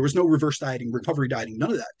 there was no reverse dieting, recovery dieting,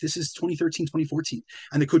 none of that. This is 2013, 2014.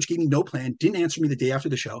 And the coach gave me no plan, didn't answer me the day after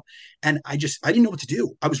the show. And I didn't know what to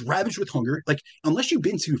do. I was ravaged with hunger. Like, unless you've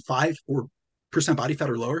been to 5% body fat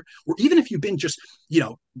or lower, or even if you've been just,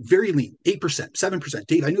 very lean, 8%, 7%.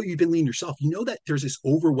 Dave, I know you've been lean yourself. You know that there's this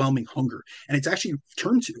overwhelming hunger, and it's actually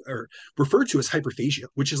termed to or referred to as hyperphagia,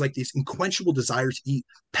 which is like this unquenchable desire to eat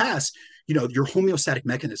past, your homeostatic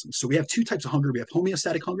mechanisms. So we have two types of hunger. We have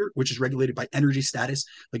homeostatic hunger, which is regulated by energy status,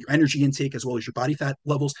 like your energy intake as well as your body fat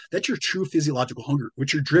levels. That's your true physiological hunger,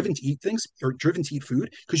 which you're driven to eat things or driven to eat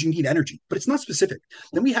food because you need energy, but it's not specific.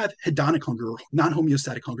 Then we have hedonic hunger or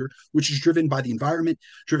non-homeostatic hunger, which is driven by the environment,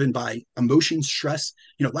 driven by emotions, stress,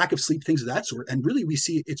 lack of sleep, things of that sort. And really, we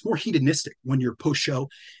see it's more hedonistic when you're post show.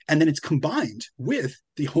 And then it's combined with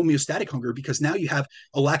the homeostatic hunger because now you have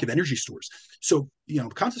a lack of energy stores. So,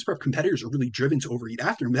 contest prep competitors are really driven to overeat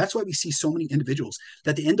after. And that's why we see so many individuals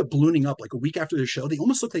that they end up ballooning up like a week after their show. They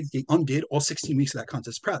almost look like they undid all 16 weeks of that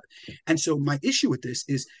contest prep. And so, my issue with this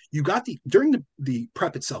is during the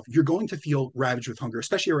prep itself, you're going to feel ravaged with hunger,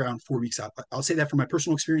 especially around 4 weeks out. I'll say that from my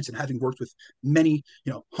personal experience and having worked with many,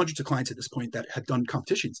 hundreds of clients at this point that have done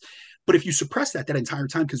competitions. But if you suppress that entire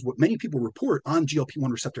time, because what many people report on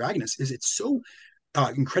GLP-1 receptor agonists is it's so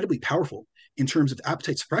incredibly powerful in terms of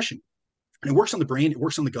appetite suppression. And it works on the brain, it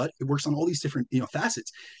works on the gut, it works on all these different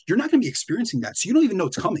facets. You're not going to be experiencing that, so you don't even know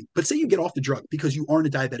it's coming. But say you get off the drug because you aren't a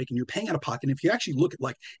diabetic and you're paying out of pocket. And if you actually look at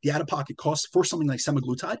like the out of pocket costs for something like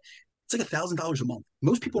semaglutide, it's like $1,000 a month.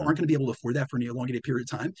 Most people aren't going to be able to afford that for any elongated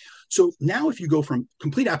period of time. So now, if you go from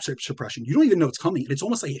complete appetite suppression, you don't even know it's coming. It's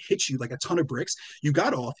almost like it hits you like a ton of bricks. You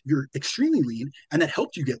got off, you're extremely lean, and that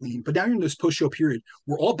helped you get lean. But now you're in this post-show period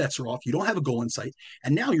where all bets are off. You don't have a goal in sight,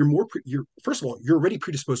 and now you're first of all, you're already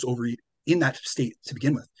predisposed to overeat in that state to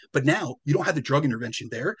begin with. But now you don't have the drug intervention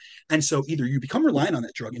there. And so either you become reliant on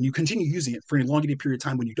that drug and you continue using it for an elongated period of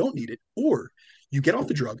time when you don't need it, or you get off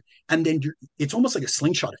the drug and then it's almost like a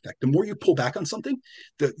slingshot effect. The more you pull back on something,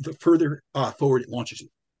 the further forward it launches you.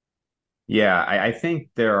 Yeah, I think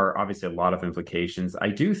there are obviously a lot of implications. I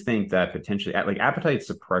do think that potentially, like appetite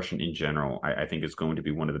suppression in general, I think is going to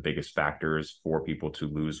be one of the biggest factors for people to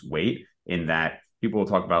lose weight. In that people will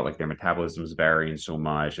talk about like their metabolisms varying so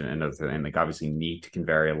much, and like obviously NEAT can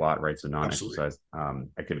vary a lot, right? So non-exercise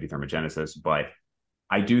activity thermogenesis, but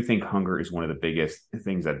I do think hunger is one of the biggest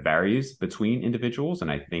things that varies between individuals.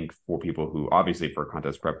 And I think for people who obviously for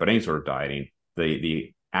contest prep, but any sort of dieting,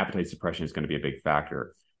 the appetite suppression is going to be a big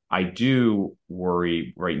factor. I do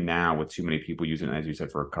worry right now with too many people using it, as you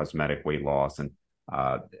said, for cosmetic weight loss. And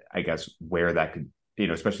I guess where that could,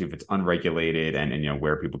 especially if it's unregulated and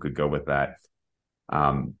where people could go with that.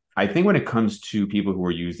 I think when it comes to people who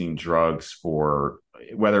are using drugs for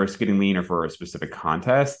whether it's getting lean or for a specific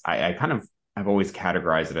contest, I kind of I've always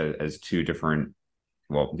categorized it as two different,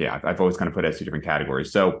 well, yeah, I've always kind of put it as two different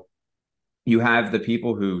categories. So you have the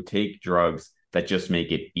people who take drugs that just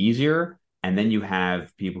make it easier. And then you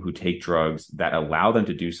have people who take drugs that allow them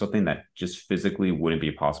to do something that just physically wouldn't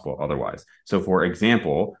be possible otherwise. So for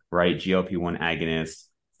example, right, GLP-1 agonists,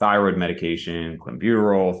 thyroid medication,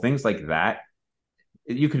 clenbuterol, things like that,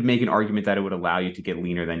 you could make an argument that it would allow you to get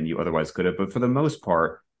leaner than you otherwise could have. But for the most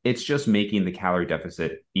part, it's just making the calorie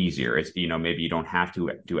deficit easier. It's, maybe you don't have to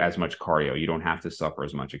do as much cardio. You don't have to suffer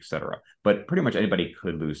as much, et cetera. But pretty much anybody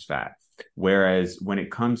could lose fat. Whereas when it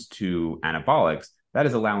comes to anabolics, that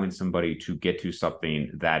is allowing somebody to get to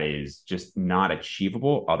something that is just not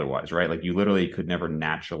achievable otherwise, right? Like you literally could never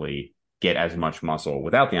naturally get as much muscle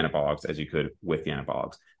without the anabolics as you could with the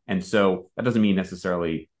anabolics. And so that doesn't mean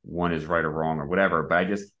necessarily one is right or wrong or whatever, but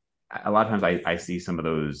a lot of times I see some of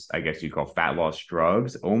those, I guess you call fat loss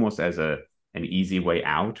drugs almost as an easy way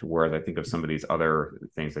out. Whereas I think of some of these other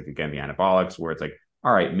things, like again, the anabolics, where it's like,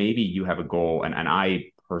 all right, maybe you have a goal. And I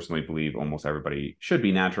personally believe almost everybody should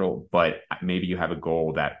be natural, but maybe you have a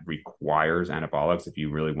goal that requires anabolics if you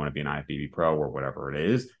really want to be an IFBB pro or whatever it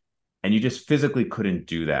is. And you just physically couldn't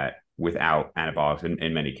do that without anabolics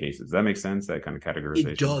in many cases. Does that make sense? That kind of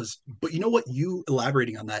categorization? It does. But you know what? You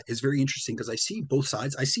elaborating on that is very interesting because I see both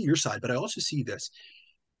sides. I see your side, but I also see this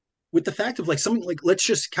with the fact of like something like let's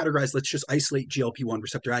just isolate GLP-1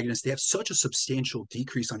 receptor agonists. They have such a substantial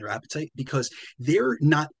decrease on your appetite because they're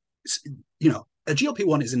not, a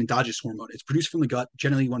GLP-1 is an endogenous hormone. It's produced from the gut,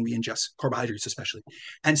 generally when we ingest carbohydrates, especially.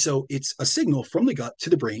 And so it's a signal from the gut to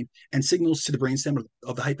the brain and signals to the brainstem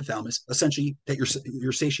of the hypothalamus, essentially that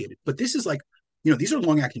you're satiated. But this is like, these are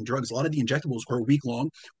long-acting drugs. A lot of the injectables are a week long,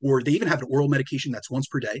 or they even have an oral medication that's once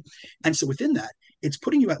per day. And so within that, it's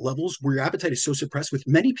putting you at levels where your appetite is so suppressed with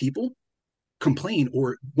many people. complain,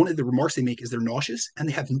 or one of the remarks they make is they're nauseous and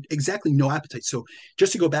they have exactly no appetite. So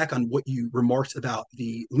just to go back on what you remarked about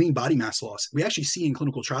the lean body mass loss, we actually see in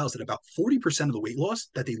clinical trials that about 40% of the weight loss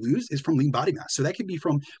that they lose is from lean body mass. So that could be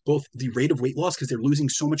from both the rate of weight loss, because they're losing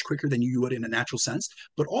so much quicker than you would in a natural sense,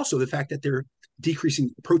 but also the fact that they're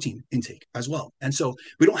decreasing protein intake as well. And so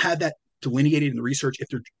we don't have that delineated in the research if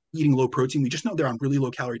they're eating low protein. We just know they're on really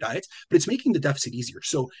low calorie diets, but it's making the deficit easier.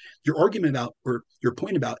 So your argument about, or your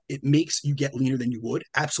point about, it makes you get leaner than you would,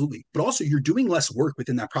 absolutely. But also you're doing less work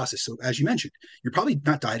within that process. So as you mentioned, you're probably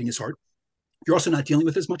not dieting as hard. You're also not dealing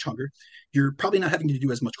with as much hunger. You're probably not having to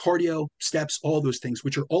do as much cardio, steps, all those things,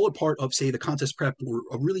 which are all a part of, say, the contest prep, or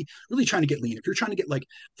really, really trying to get lean. If you're trying to get like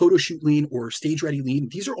photo shoot lean or stage ready lean,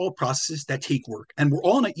 these are all processes that take work. And we're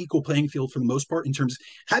all on an equal playing field for the most part in terms of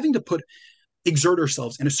having to exert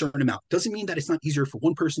ourselves in a certain amount. Doesn't mean that it's not easier for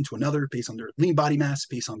one person to another based on their lean body mass,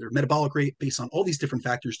 based on their metabolic rate, based on all these different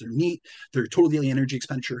factors, their NEAT, their total daily energy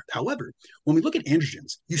expenditure. However, when we look at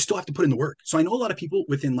androgens, you still have to put in the work. So I know a lot of people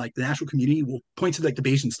within like the natural community will point to like the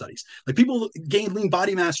Bayesian studies. Like people gain lean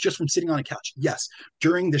body mass just from sitting on a couch. Yes,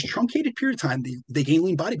 during this truncated period of time, they gain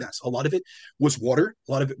lean body mass. A lot of it was water,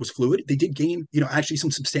 a lot of it was fluid. They did gain, actually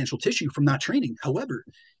some substantial tissue from not training. However,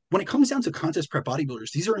 when it comes down to contest prep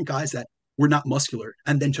bodybuilders, these aren't guys that were not muscular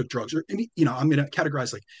and then took drugs. Or, I'm going to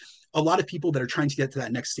categorize like a lot of people that are trying to get to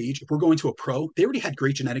that next stage. If we're going to a pro, they already had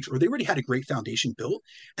great genetics, or they already had a great foundation built,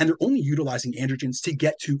 and they're only utilizing androgens to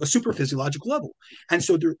get to a super physiological level. And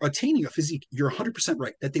so they're attaining a physique, you're 100%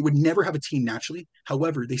 right, that they would never have attained naturally.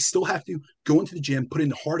 However, they still have to go into the gym, put in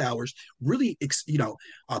the hard hours, really,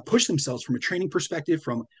 push themselves from a training perspective,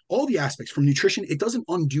 from all the aspects, from nutrition. It doesn't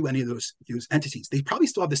undo any of those entities. They probably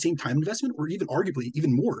still have the same time investment, or even arguably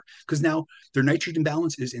even more, because now their nitrogen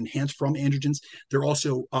balance is enhanced from androgens. They're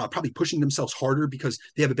also probably pushing themselves harder because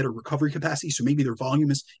they have a better recovery capacity. So maybe their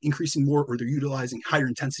volume is increasing more, or they're utilizing higher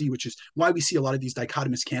intensity, which is why we see a lot of these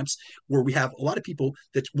dichotomous camps where we have a lot of people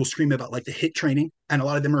that will scream about like the HIIT training, and a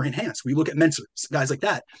lot of them are enhanced. We look at Mensa, guys like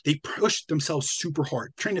that. They push themselves super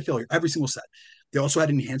hard, train to failure, every single set. They also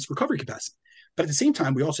had enhanced recovery capacity. But at the same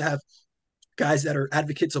time, we also have guys that are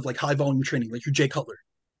advocates of like high volume training, like your Jay Cutler.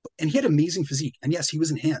 And he had amazing physique. And yes, he was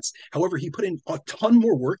enhanced. However, he put in a ton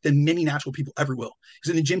more work than many natural people ever will. He was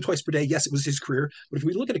in the gym twice per day. Yes, it was his career. But if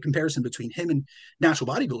we look at a comparison between him and natural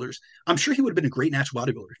bodybuilders, I'm sure he would have been a great natural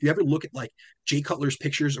bodybuilder. If you ever look at like Jay Cutler's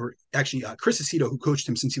pictures, or actually Chris Aceto, who coached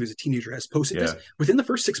him since he was a teenager, has posted this. Yeah. Within the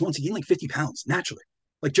first 6 months, he gained like 50 pounds naturally.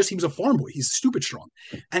 Like just he was a farm boy. He's stupid strong.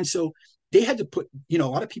 And so they had to put, a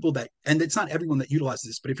lot of people that, and it's not everyone that utilizes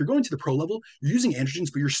this, but if you're going to the pro level, you're using androgens,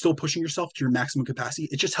 but you're still pushing yourself to your maximum capacity.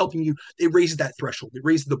 It's just helping you. It raises that threshold. It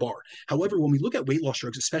raises the bar. However, when we look at weight loss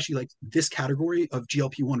drugs, especially like this category of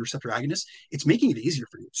GLP-1 receptor agonists, it's making it easier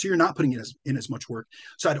for you. So you're not putting in as much work.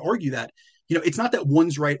 So I'd argue that, it's not that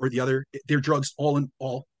one's right or the other. They're drugs all in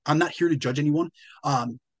all. I'm not here to judge anyone.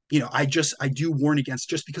 I do warn against,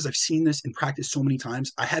 just because I've seen this in practice so many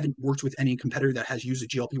times. I haven't worked with any competitor that has used a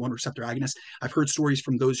GLP-1 receptor agonist. I've heard stories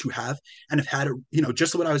from those who have, and have had,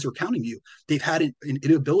 just what I was recounting to you, they've had an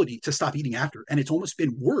inability to stop eating after. And it's almost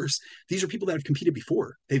been worse. These are people that have competed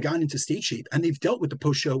before. They've gotten into state shape and they've dealt with the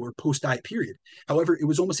post-show or post-diet period. However, it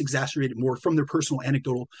was almost exacerbated more from their personal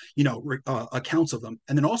anecdotal, accounts of them.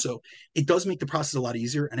 And then also, it does make the process a lot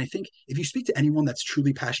easier. And I think if you speak to anyone that's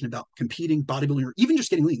truly passionate about competing, bodybuilding, or even just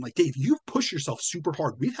getting lean, like Dave, you've pushed yourself super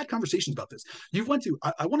hard. We've had conversations about this. You've went to,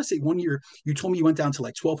 I want to say one year, you told me you went down to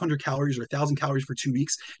like 1,200 calories or 1,000 calories for 2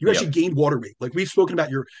 weeks. You actually gained water weight. Like we've spoken about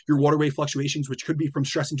your water weight fluctuations, which could be from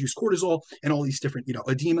stress-induced cortisol and all these different,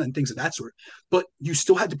 edema and things of that sort. But you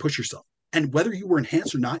still had to push yourself. And whether you were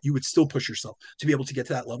enhanced or not, you would still push yourself to be able to get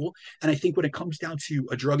to that level. And I think when it comes down to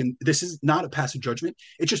a drug, and this is not a passive judgment,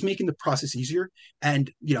 it's just making the process easier. And,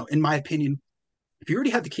 in my opinion, if you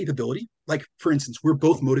already have the capability, like for instance, we're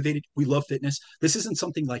both motivated, we love fitness. This isn't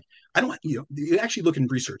something like, you actually look in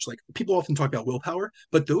research, like people often talk about willpower,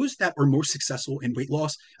 but those that are most successful in weight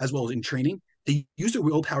loss as well as in training, they use their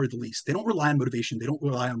willpower the least. They don't rely on motivation. They don't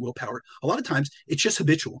rely on willpower. A lot of times it's just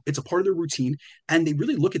habitual. It's a part of their routine. And they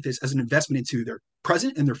really look at this as an investment into their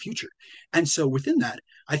present and their future. And so within that,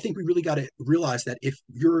 I think we really got to realize that if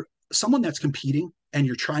you're someone that's competing and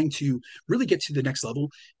you're trying to really get to the next level,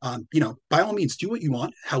 by all means, do what you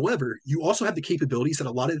want. However, you also have the capabilities that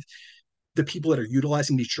a lot of the people that are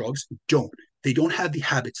utilizing these drugs don't. They don't have the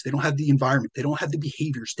habits. They don't have the environment. They don't have the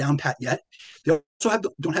behaviors down pat yet. They also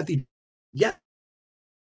don't have the yet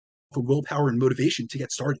for willpower and motivation to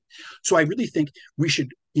get started. So I really think we should,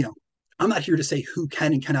 I'm not here to say who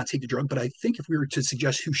can and cannot take the drug, but I think if we were to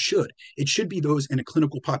suggest who should, it should be those in a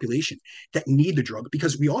clinical population that need the drug,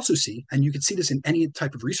 because we also see, and you can see this in any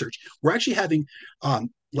type of research, we're actually having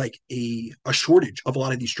like a shortage of a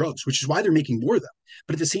lot of these drugs, which is why they're making more of them.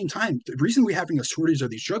 But at the same time, the reason we're having a shortage of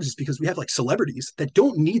these drugs is because we have like celebrities that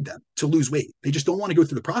don't need them to lose weight. They just don't want to go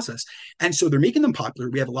through the process. And so they're making them popular.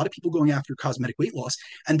 We have a lot of people going after cosmetic weight loss,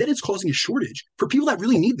 and then it's causing a shortage for people that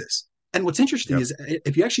really need this. And what's interesting Yep. is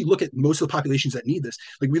if you actually look at most of the populations that need this,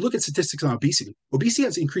 like we look at statistics on obesity, obesity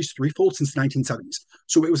has increased threefold since the 1970s.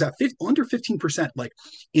 So it was at under 15%, like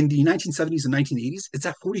in the 1970s and 1980s. It's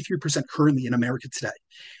at 43% currently in America today.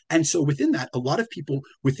 And so within that, a lot of people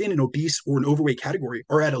within an obese or an overweight category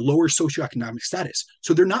are at a lower socioeconomic status.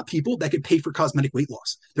 So they're not people that could pay for cosmetic weight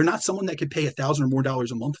loss. They're not someone that could pay $1,000 or more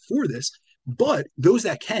a month for this. But those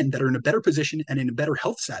that can, that are in a better position and in a better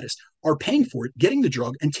health status, are paying for it, getting the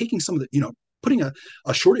drug, and taking some of the, putting a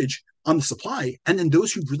shortage on the supply. And then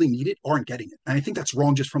those who really need it aren't getting it. And I think that's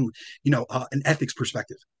wrong just from, an ethics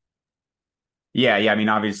perspective. Yeah, yeah. I mean,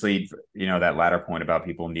 obviously, that latter point about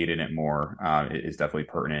people needing it more is definitely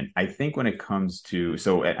pertinent. I think when it comes to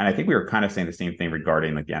and I think we were kind of saying the same thing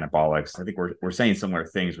regarding like the anabolics. I think we're saying similar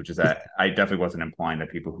things, which is that I definitely wasn't implying that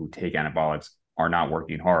people who take anabolics are not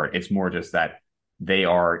working hard. It's more just that they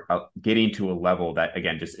are getting to a level that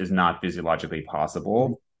again just is not physiologically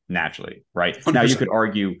possible naturally, right? Now you 100%. could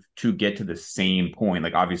argue to get to the same point,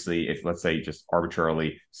 like obviously, if let's say just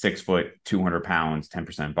arbitrarily 6 foot, 200 pounds,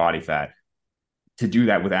 10% body fat to do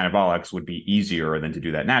that with anabolics would be easier than to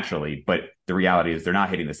do that naturally. But the reality is they're not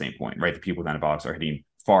hitting the same point, right? The people with anabolics are hitting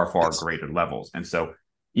far, far Yes. greater levels. And so,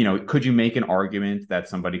 could you make an argument that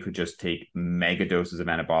somebody could just take mega doses of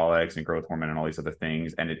anabolics and growth hormone and all these other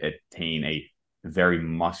things and attain a very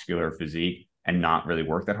muscular physique and not really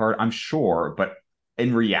work that hard? I'm sure, but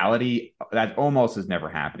in reality, that almost is never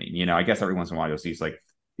happening. I guess every once in a while you'll see like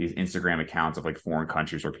these Instagram accounts of like foreign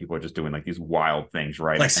countries where people are just doing like these wild things,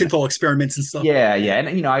 right? Like And synthol experiments and stuff. yeah, Yeah. yeah.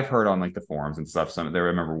 And I've heard on like the forums and stuff, I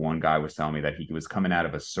remember one guy was telling me that he was coming out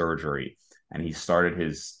of a surgery and he started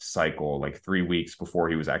his cycle like 3 weeks before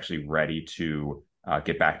he was actually ready to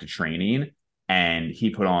get back to training. And he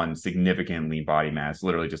put on significant lean body mass,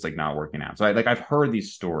 literally just like not working out. So I've heard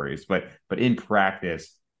these stories, but in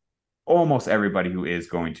practice, almost everybody who is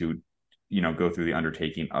going to, go through the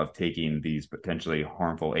undertaking of taking these potentially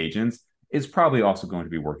harmful agents is probably also going to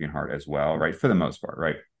be working hard as well, right? For the most part,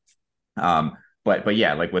 right? But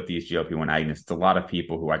yeah, like with these GLP-1 agonists, it's a lot of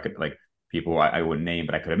people who I could like people I wouldn't name,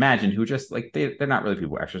 but I could imagine who just like they're not really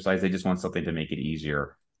people who exercise. They just want something to make it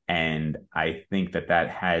easier. And I think that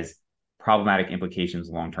has problematic implications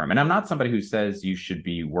long term. And I'm not somebody who says you should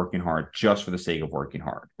be working hard just for the sake of working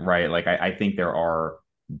hard, right? Like I think there are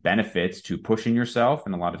benefits to pushing yourself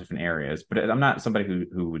in a lot of different areas, but I'm not somebody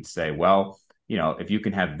who would say, well, if you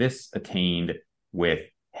can have this attained with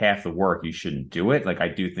half the work, you shouldn't do it. Like I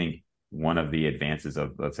do think one of the advances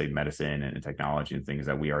of, let's say, medicine and technology and things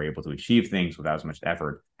that we are able to achieve things without as much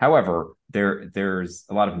effort. However, there's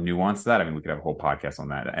a lot of nuance to that. I mean, we could have a whole podcast on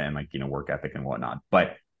that and like, work ethic and whatnot.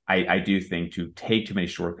 But I do think to take too many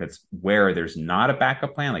shortcuts where there's not a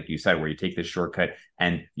backup plan, like you said, where you take this shortcut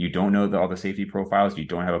and you don't know all the safety profiles, you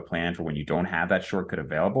don't have a plan for when you don't have that shortcut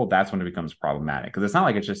available, that's when it becomes problematic. Because it's not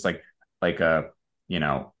like it's just like a,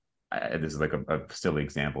 this is like a silly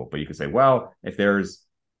example, but you could say, well, if there's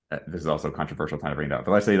this is also a controversial time to bring it up,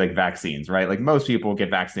 but let's say like vaccines, right? Like most people get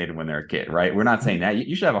vaccinated when they're a kid, right? We're not saying that.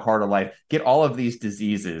 You should have a harder life, get all of these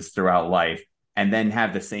diseases throughout life, and then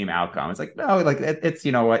have the same outcome. It's like, no, like it's,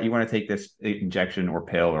 what, you want to take this injection or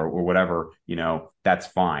pill or whatever, that's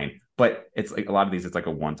fine. But it's like a lot of these, it's like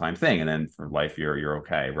a one-time thing. And then for life, you're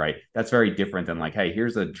okay, right? That's very different than like, hey,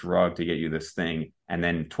 here's a drug to get you this thing. And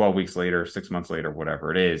then 12 weeks later, 6 months later,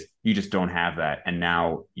 whatever it is, you just don't have that. And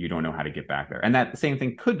now you don't know how to get back there. And that same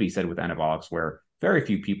thing could be said with anabolics, where very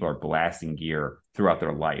few people are blasting gear throughout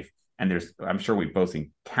their life. And I'm sure we've both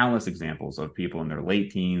seen countless examples of people in their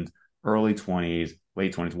late teens, early 20s,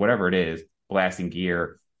 late 20s, whatever it is, blasting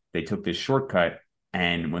gear. They took this shortcut.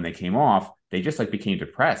 And when they came off, they just like became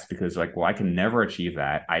depressed because like, well, I can never achieve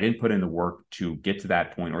that. I didn't put in the work to get to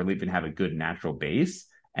that point or even have a good natural base.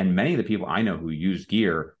 And many of the people I know who use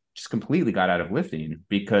gear just completely got out of lifting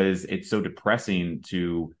because it's so depressing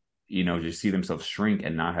to, just see themselves shrink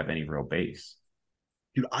and not have any real base.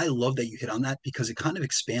 Dude, I love that you hit on that because it kind of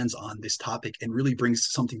expands on this topic and really brings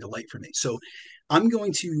something to light for me. So I'm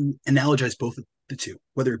going to analogize both of the two,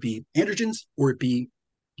 whether it be androgens or it be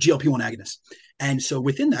GLP-1 agonists. And so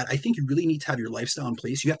within that, I think you really need to have your lifestyle in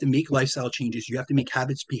place. You have to make lifestyle changes. You have to make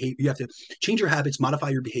habits behave. You have to change your habits, modify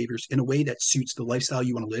your behaviors in a way that suits the lifestyle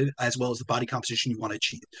you want to live, as well as the body composition you want to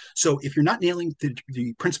achieve. So if you're not nailing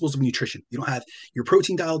the principles of nutrition, you don't have your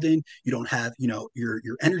protein dialed in, you don't have,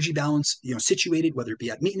 your energy balance, situated, whether it be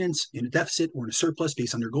at maintenance, in a deficit, or in a surplus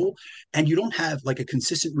based on your goal, and you don't have like a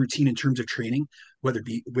consistent routine in terms of training, whether it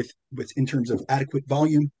be with in terms of adequate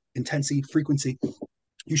volume, intensity, frequency,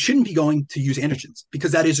 you shouldn't be going to use androgens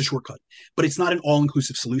because that is a shortcut, but it's not an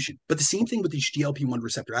all-inclusive solution. But the same thing with these GLP-1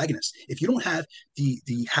 receptor agonists. If you don't have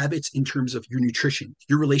the habits in terms of your nutrition,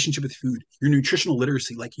 your relationship with food, your nutritional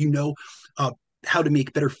literacy, like how to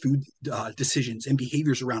make better food decisions and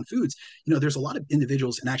behaviors around foods, there's a lot of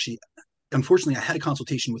individuals, and actually unfortunately, I had a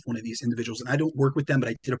consultation with one of these individuals, and I don't work with them, but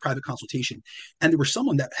I did a private consultation. And there was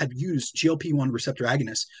someone that had used GLP-1 receptor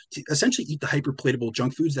agonists to essentially eat the hyperpalatable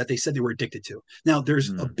junk foods that they said they were addicted to. Now,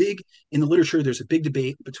 in the literature, there's a big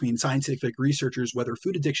debate between scientific researchers whether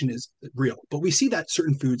food addiction is real. But we see that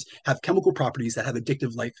certain foods have chemical properties that have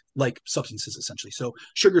addictive like substances, essentially. So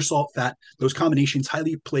sugar, salt, fat, those combinations,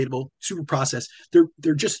 highly palatable, super processed,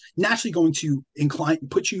 they're just naturally going to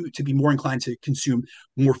put you to be more inclined to consume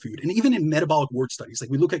more food. And even in metabolic ward studies,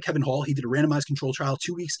 like we look at Kevin Hall, he did a randomized control trial,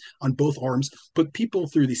 2 weeks on both arms, put people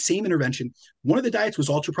through the same intervention. One of the diets was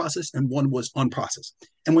ultra processed and one was unprocessed.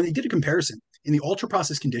 And when they did a comparison in the ultra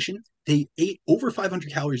processed condition, they ate over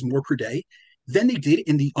 500 calories more per day than they did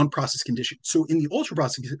in the unprocessed condition. So in the ultra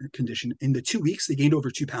processed condition, in the 2 weeks, they gained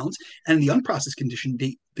over 2 pounds. And in the unprocessed condition,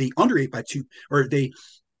 they underate by 2, or they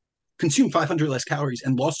consumed 500 less calories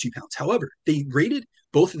and lost 2 pounds. However, they rated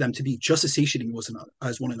both of them to be just as satiating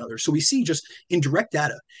as one another. So we see just in direct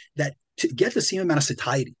data that to get the same amount of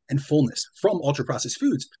satiety and fullness from ultra processed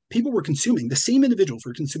foods, the same individuals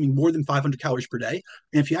were consuming more than 500 calories per day.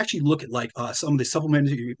 And if you actually look at some of the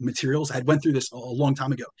supplementary materials, I went through this a long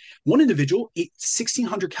time ago. One individual ate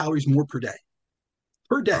 1,600 calories more per day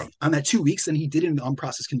on that 2 weeks than he did in the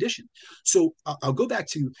unprocessed condition. So I'll go back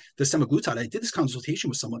to the semaglutide. I did this consultation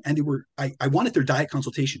with someone, and I wanted their diet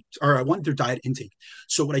consultation, or I wanted their diet intake.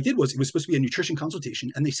 So what I did was, it was supposed to be a nutrition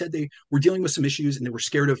consultation, and they said they were dealing with some issues and they were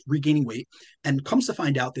scared of regaining weight. And comes to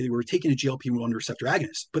find out that they were taking a GLP-1 receptor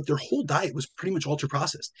agonist, but their whole diet was pretty much ultra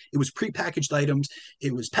processed. It was prepackaged items,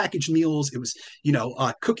 it was packaged meals, it was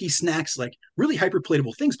cookie snacks, like really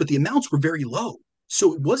hyperpalatable things, but the amounts were very low.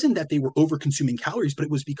 So it wasn't that they were over consuming calories, but it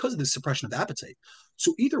was because of the suppression of appetite.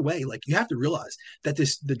 So either way, like, you have to realize that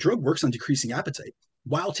the drug works on decreasing appetite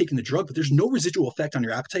while taking the drug, but there's no residual effect on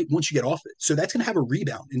your appetite once you get off it. So that's going to have a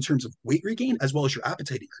rebound in terms of weight regain, as well as your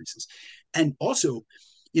appetite increases. And also,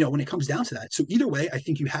 when it comes down to that, so either way, I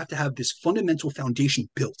think you have to have this fundamental foundation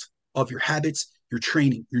built of your habits, your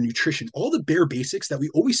training, your nutrition, all the bare basics that we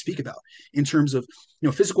always speak about in terms of,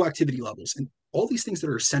 physical activity levels and all these things that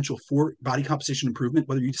are essential for body composition improvement.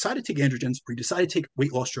 Whether you decide to take androgens or you decide to take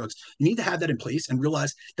weight loss drugs, you need to have that in place and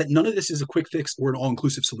realize that none of this is a quick fix or an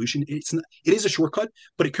all-inclusive solution. It is a shortcut,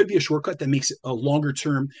 but it could be a shortcut that makes it a longer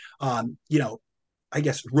term,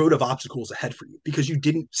 road of obstacles ahead for you because you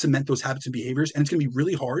didn't cement those habits and behaviors. And it's going to be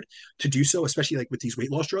really hard to do so, especially like with these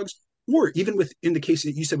weight loss drugs, or even in the case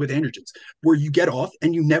that you said with androgens, where you get off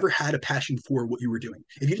and you never had a passion for what you were doing.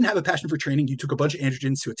 If you didn't have a passion for training, you took a bunch of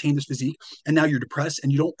androgens to attain this physique, and now you're depressed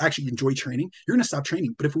and you don't actually enjoy training, you're going to stop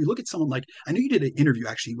training. But if we look at someone like, I know you did an interview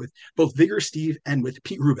actually with both Vigorous Steve and with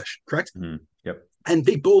Pete Rubish, correct? Mm-hmm. Yep. And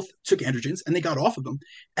they both took androgens and they got off of them.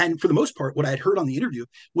 And for the most part, what I had heard on the interview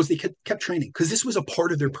was they kept training because this was a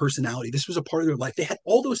part of their personality. This was a part of their life. They had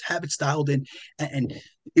all those habits dialed in, and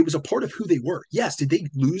it was a part of who they were. Yes. Did they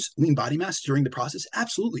lose lean body mass during the process?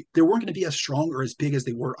 Absolutely. They weren't going to be as strong or as big as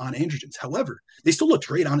they were on androgens. However, they still looked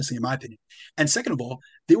great, honestly, in my opinion. And second of all,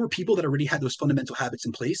 they were people that already had those fundamental habits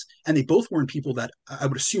in place. And they both weren't people that I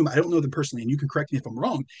would assume, I don't know them personally, and you can correct me if I'm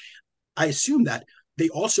wrong, I assume that they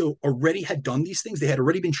also already had done these things. They had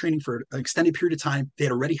already been training for an extended period of time. They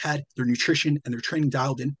had already had their nutrition and their training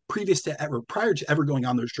dialed in prior to ever going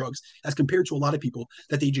on those drugs, as compared to a lot of people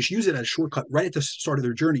that they just use it as a shortcut right at the start of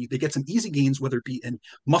their journey. They get some easy gains, whether it be in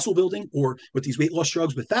muscle building or with these weight loss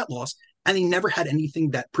drugs with fat loss, and they never had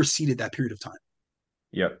anything that preceded that period of time.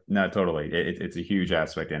 Yep. No, totally. It's a huge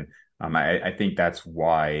aspect. And I think that's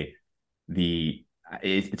why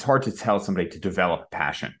it's hard to tell somebody to develop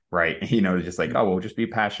passion, right? Just like, oh, well, just be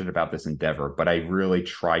passionate about this endeavor. But I really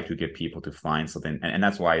try to get people to find something. And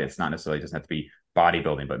that's why it's not necessarily doesn't have to be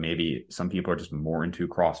bodybuilding, but maybe some people are just more into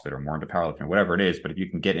CrossFit or more into powerlifting, whatever it is. But if you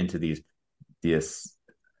can get into this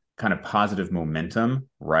kind of positive momentum,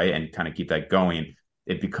 right, and kind of keep that going,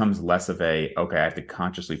 it becomes less of okay, I have to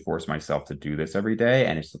consciously force myself to do this every day.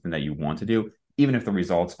 And it's something that you want to do. even if the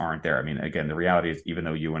results aren't there. I mean, again, the reality is, even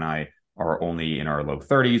though you and I are only in our low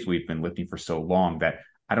 30s, we've been lifting for so long that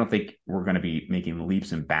I don't think we're going to be making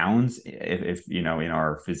leaps and bounds if in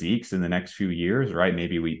our physiques in the next few years, right?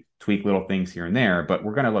 Maybe we tweak little things here and there, but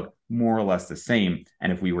we're going to look more or less the same.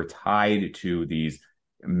 And if we were tied to these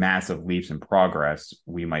massive leaps in progress,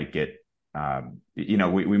 we might get,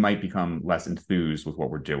 we might become less enthused with what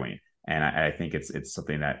we're doing. And I think it's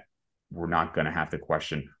something that we're not going to have to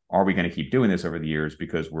question. Are we going to keep doing this over the years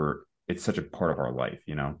because it's such a part of our life.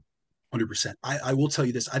 100%. I will tell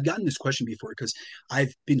you this. I've gotten this question before because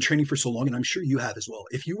I've been training for so long, and I'm sure you have as well.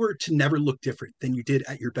 If you were to never look different than you did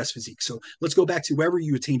at your best physique, so let's go back to wherever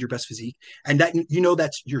you attained your best physique, and that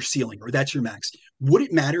that's your ceiling or that's your max. Would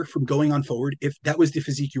it matter from going on forward if that was the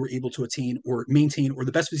physique you were able to attain or maintain, or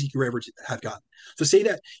the best physique you were ever to have gotten? So say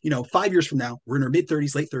that 5 years from now we're in our mid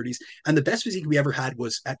 30s, late 30s, and the best physique we ever had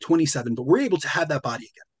was at 27, but we're able to have that body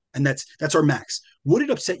again, and that's our max. Would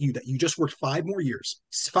it upset you that you just worked 5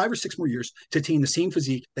 or 6 more years to attain the same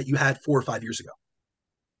physique that you had 4 or 5 years ago?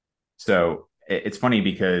 So it's funny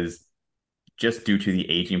because just due to the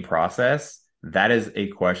aging process, that is a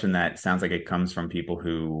question that sounds like it comes from people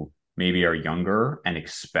who maybe are younger and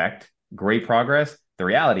expect great progress. The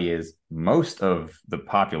reality is most of the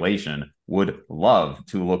population would love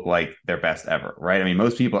to look like their best ever, right? I mean,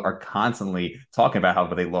 most people are constantly talking about how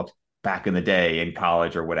they looked back in the day in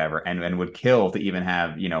college or whatever, and would kill to even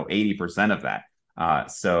have 80% of that.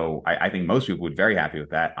 So I think most people would be very happy with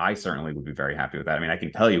that. I certainly would be very happy with that. I mean, I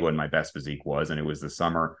can tell you what my best physique was, and it was the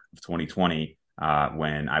summer of 2020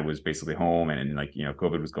 when I was basically home and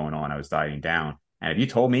COVID was going on. I was dieting down, and if you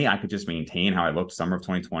told me I could just maintain how I looked summer of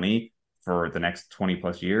 2020 for the next 20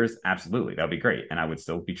 plus years, absolutely, that would be great, and I would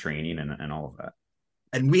still be training and all of that.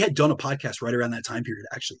 And we had done a podcast right around that time period.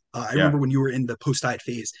 Actually, I Yeah, remember when you were in the post diet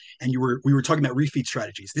phase, and we were talking about refeed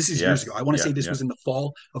strategies. This is years ago. yes, I want to say yeah, this yeah. was in the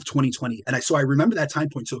fall of 2020, and I remember that time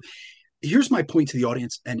point. So here's my point to the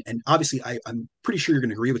audience, and obviously I'm pretty sure you're going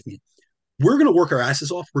to agree with me. We're going to work our asses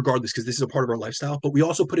off regardless because this is a part of our lifestyle, but we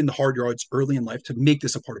also put in the hard yards early in life to make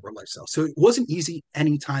this a part of our lifestyle. So it wasn't easy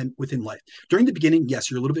any time within life. During the beginning, yes,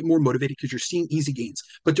 you're a little bit more motivated because you're seeing easy gains.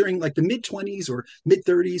 But during like the mid 20s or mid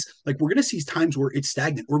 30s, like we're going to see times where it's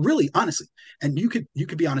stagnant, or really honestly, and you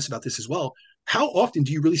could be honest about this as well. How often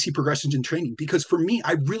do you really see progressions in training? Because for me,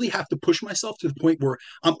 I really have to push myself to the point where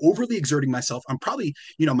I'm overly exerting myself. I'm probably,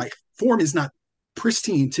 my form is not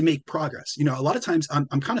pristine to make progress. A lot of times I'm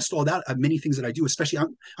kind of stalled out at many things that I do, especially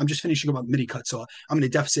I'm just finishing up a mini cut. So I'm in a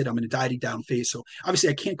deficit, I'm in a dieting down phase. So obviously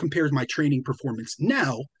I can't compare my training performance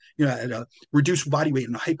now, at a reduced body weight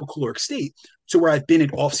in a hypocaloric state to where I've been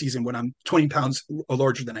in off season when I'm 20 pounds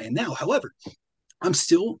larger than I am now. However, I'm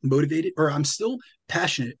still motivated, or I'm still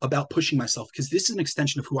passionate about pushing myself because this is an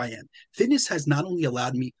extension of who I am. Fitness has not only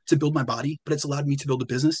allowed me to build my body, but it's allowed me to build a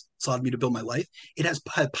business. It's allowed me to build my life. It has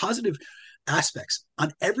had positive aspects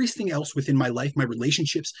on everything else within my life, my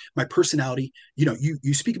relationships, my personality.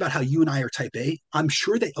 You speak about how you and I are type A. I'm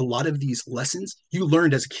sure that a lot of these lessons you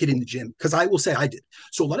learned as a kid in the gym, because I will say I did.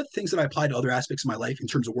 So a lot of the things that I apply to other aspects of my life in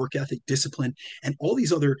terms of work ethic, discipline, and all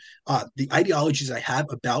these other the ideologies I have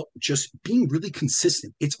about just being really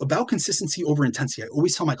consistent. It's about consistency over intensity. I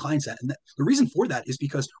always tell my clients that. And the reason for that is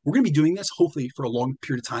because we're going to be doing this hopefully for a long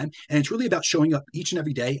period of time. And it's really about showing up each and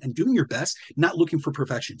every day and doing your best, not looking for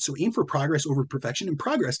perfection. So aim for progress over perfection. And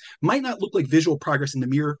progress might not look like visual progress in the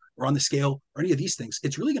mirror or on the scale or any of these things.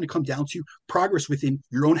 It's really going to come down to progress within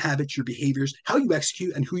your own habits, your behaviors, how you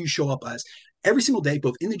execute, and who you show up as every single day,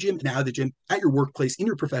 both in the gym and out of the gym, at your workplace, in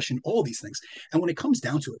your profession, all these things. And when it comes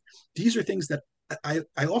down to it, these are things that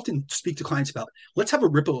I often speak to clients about. Let's have a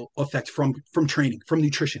ripple effect from training, from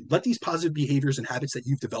nutrition. Let these positive behaviors and habits that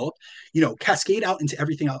you've developed, cascade out into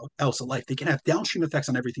everything else in life. They can have downstream effects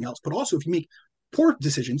on everything else. But also, if you make poor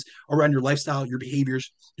decisions around your lifestyle, your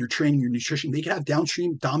behaviors, your training, your nutrition, they can have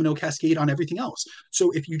downstream domino cascade on everything else.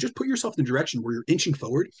 So if you just put yourself in the direction where you're inching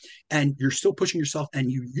forward and you're still pushing yourself,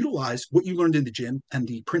 and you utilize what you learned in the gym and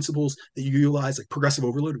the principles that you utilize, like progressive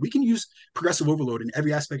overload, we can use progressive overload in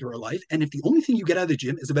every aspect of our life. And if the only thing you get out of the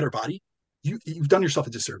gym is a better body, you've done yourself a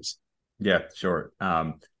disservice. Yeah, sure.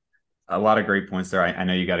 A lot of great points there. I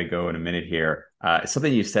know you got to go in a minute here.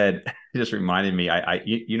 Something you said just reminded me. Don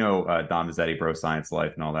Mazzetti, Bro Science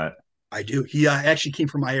Life, and all that. I do. He actually came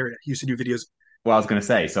from my area. He used to do videos. Well, I was going to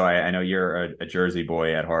say, so I know you're a Jersey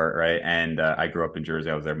boy at heart, right? And I grew up in Jersey.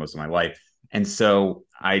 I was there most of my life. And so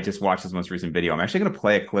I just watched his most recent video. I'm actually going to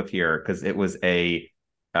play a clip here because it was a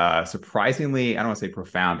surprisingly, I don't want to say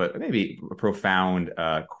profound, but maybe a profound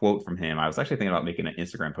quote from him. I was actually thinking about making an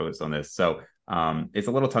Instagram post on this. So It's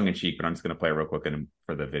a little tongue in cheek, but I'm just going to play it real quick. And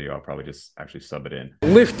for the video, I'll probably just actually sub it in.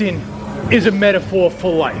 Lifting is a metaphor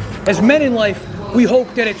for life. As men in life, we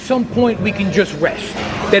hope that at some point we can just rest.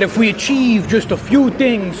 That if we achieve just a few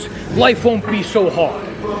things, life won't be so hard.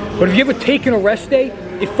 But have you ever taken a rest day?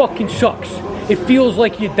 It fucking sucks. It feels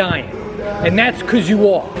like you're dying. And that's because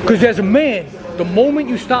you are. Because as a man, the moment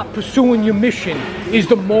you stop pursuing your mission is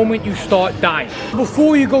the moment you start dying.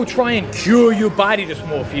 Before you go try and cure your body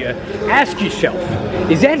dysmorphia, ask yourself,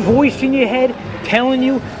 is that voice in your head telling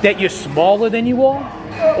you that you're smaller than you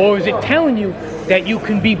are? Or is it telling you that you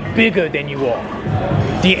can be bigger than you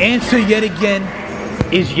are? The answer yet again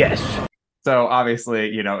is yes. So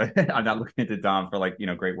obviously, I'm not looking to Dom for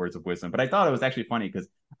great words of wisdom, but I thought it was actually funny because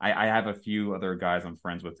I have a few other guys I'm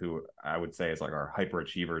friends with who I would say is like our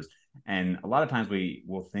hyperachievers. And a lot of times we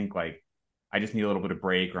will think like, I just need a little bit of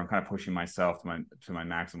break, or I'm kind of pushing myself to my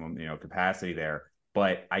maximum, capacity there.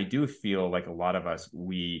 But I do feel like a lot of us,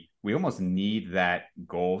 we almost need that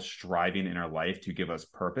goal striving in our life to give us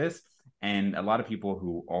purpose. And a lot of people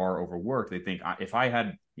who are overworked, they think if I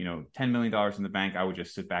had, $10 million in the bank, I would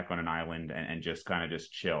just sit back on an island and just kind of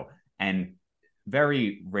just chill. And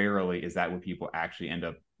very rarely is that what people actually end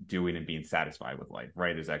up doing and being satisfied with life,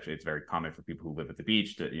 right? It's very common for people who live at the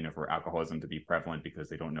beach to, for alcoholism to be prevalent because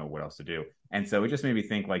they don't know what else to do. And so it just made me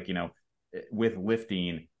think with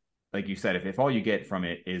lifting, like you said, if all you get from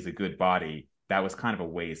it is a good body, that was kind of a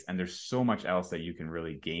waste. And there's so much else that you can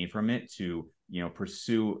really gain from it to,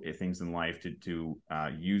 pursue things in life, to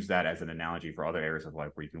use that as an analogy for other areas of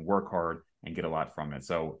life where you can work hard and get a lot from it.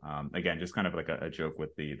 So again, just kind of like a joke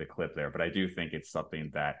with the clip there, but I do think it's something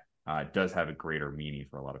that does have a greater meaning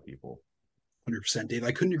for a lot of people. 100%, Dave.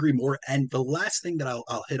 I couldn't agree more. And the last thing that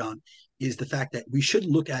I'll hit on is the fact that we should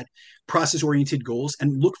look at process-oriented goals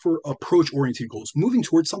and look for approach-oriented goals, moving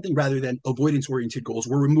towards something rather than avoidance-oriented goals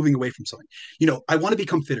where we're moving away from something. I want to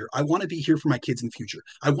become fitter. I want to be here for my kids in the future.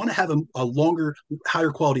 I want to have a longer,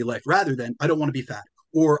 higher quality of life rather than I don't want to be fat,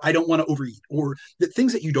 or I don't want to overeat, or the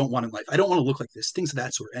things that you don't want in life. I don't want to look like this, things of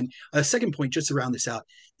that sort. And a second point, just to round this out,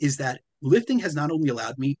 is that lifting has not only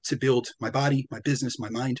allowed me to build my body, my business, my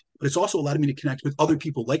mind, but it's also allowed me to connect with other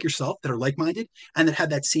people like yourself that are like-minded and that have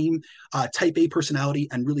that same type A personality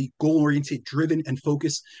and really goal-oriented, driven, and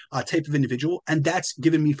focused type of individual. And that's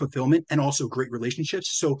given me fulfillment and also great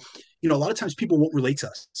relationships. So, a lot of times people won't relate to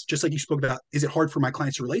us. Just like you spoke about, is it hard for my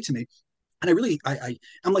clients to relate to me? And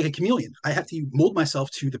I'm like a chameleon. I have to mold myself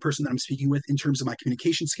to the person that I'm speaking with in terms of my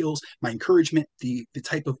communication skills, my encouragement, the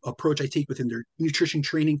type of approach I take within their nutrition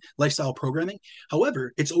training, lifestyle programming.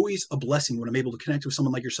 However, it's always a blessing when I'm able to connect with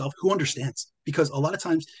someone like yourself who understands, because a lot of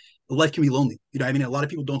times life can be lonely. A lot of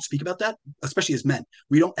people don't speak about that, especially as men.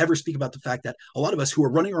 We don't ever speak about the fact that a lot of us who are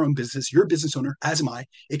running our own business, you're a business owner, as am I,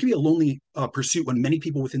 it can be a lonely pursuit when many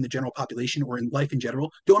people within the general population or in life in general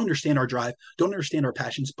don't understand our drive, don't understand our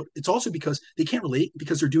passions, but it's also because they can't relate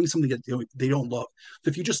because they're doing something that they don't love. So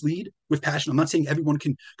if you just lead with passion, I'm not saying everyone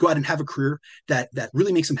can go out and have a career that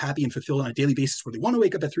really makes them happy and fulfilled on a daily basis where they want to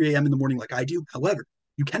wake up at 3 a.m. in the morning like I do. However,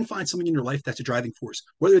 you can find something in your life that's a driving force,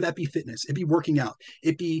 whether that be fitness, it be working out,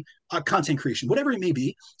 it be content creation, whatever it may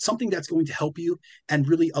be, something that's going to help you and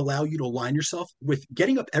really allow you to align yourself with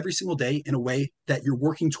getting up every single day in a way that you're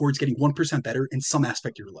working towards getting 1% better in some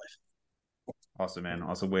aspect of your life. Awesome, man.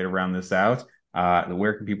 Also, way to round this out.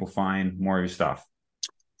 Where can people find more of your stuff?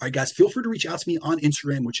 All right, guys, feel free to reach out to me on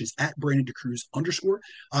Instagram, which is at @BrandonDaCruz_.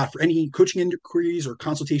 For any coaching inquiries or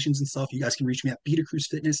consultations and stuff, you guys can reach me at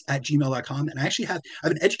bdacruzfitness@gmail.com. And I have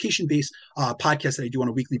an education-based podcast that I do on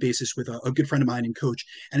a weekly basis with a good friend of mine and coach,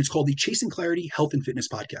 and it's called the Chasing Clarity Health and Fitness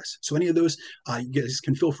Podcast. So any of those, you guys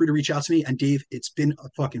can feel free to reach out to me. And Dave, it's been a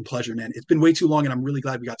fucking pleasure, man. It's been way too long, and I'm really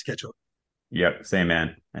glad we got to catch up. Yep, same,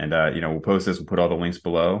 man. And we'll post this, we'll put all the links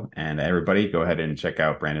below, and everybody go ahead and check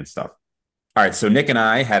out Brandon's stuff. All right, so Nick and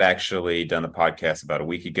I had actually done the podcast about a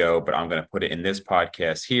week ago, but I'm going to put it in this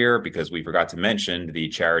podcast here because we forgot to mention the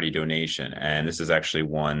charity donation. And this is actually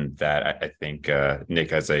one that I think Nick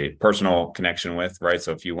has a personal connection with, right?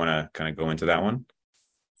 So if you want to kind of go into that one.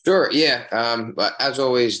 Sure. Yeah. But as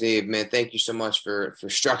always, Dave, man, thank you so much for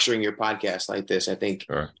structuring your podcast like this. I think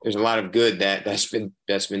there's a lot of good that's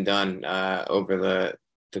been done over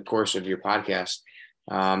the course of your podcast.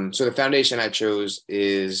 So the foundation I chose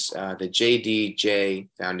is the JDJ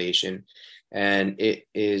Foundation, and it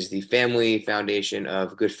is the family foundation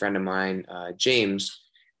of a good friend of mine, James.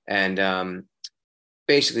 And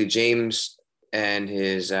basically, James and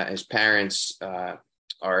his parents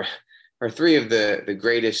are three of the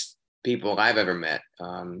greatest people I've ever met.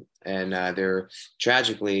 And they're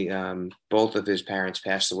tragically, both of his parents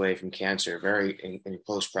passed away from cancer, very in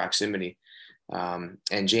close proximity.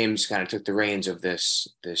 And James kind of took the reins of this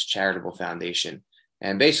charitable foundation.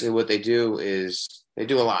 And basically what they do is they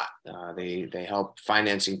do a lot. They help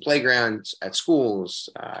financing playgrounds at schools,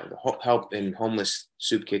 help in homeless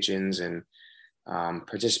soup kitchens, and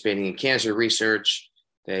participating in cancer research.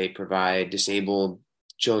 They provide disabled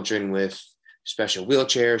children with special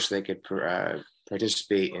wheelchairs so they could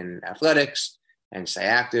participate in athletics and stay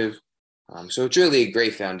active. So it's really a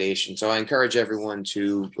great foundation. So I encourage everyone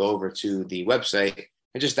to go over to the website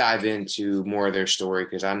and just dive into more of their story,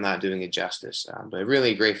 because I'm not doing it justice, but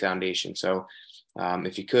really a great foundation. So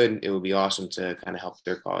if you could, it would be awesome to kind of help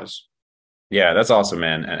their cause. Yeah, that's awesome,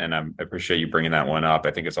 man. And I appreciate you bringing that one up.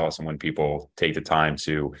 I think it's awesome when people take the time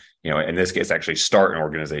to, in this case, actually start an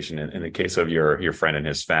organization in the case of your friend and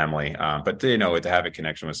his family. But, to have a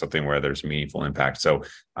connection with something where there's meaningful impact. So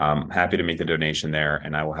happy to make the donation there.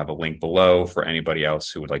 And I will have a link below for anybody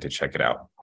else who would like to check it out.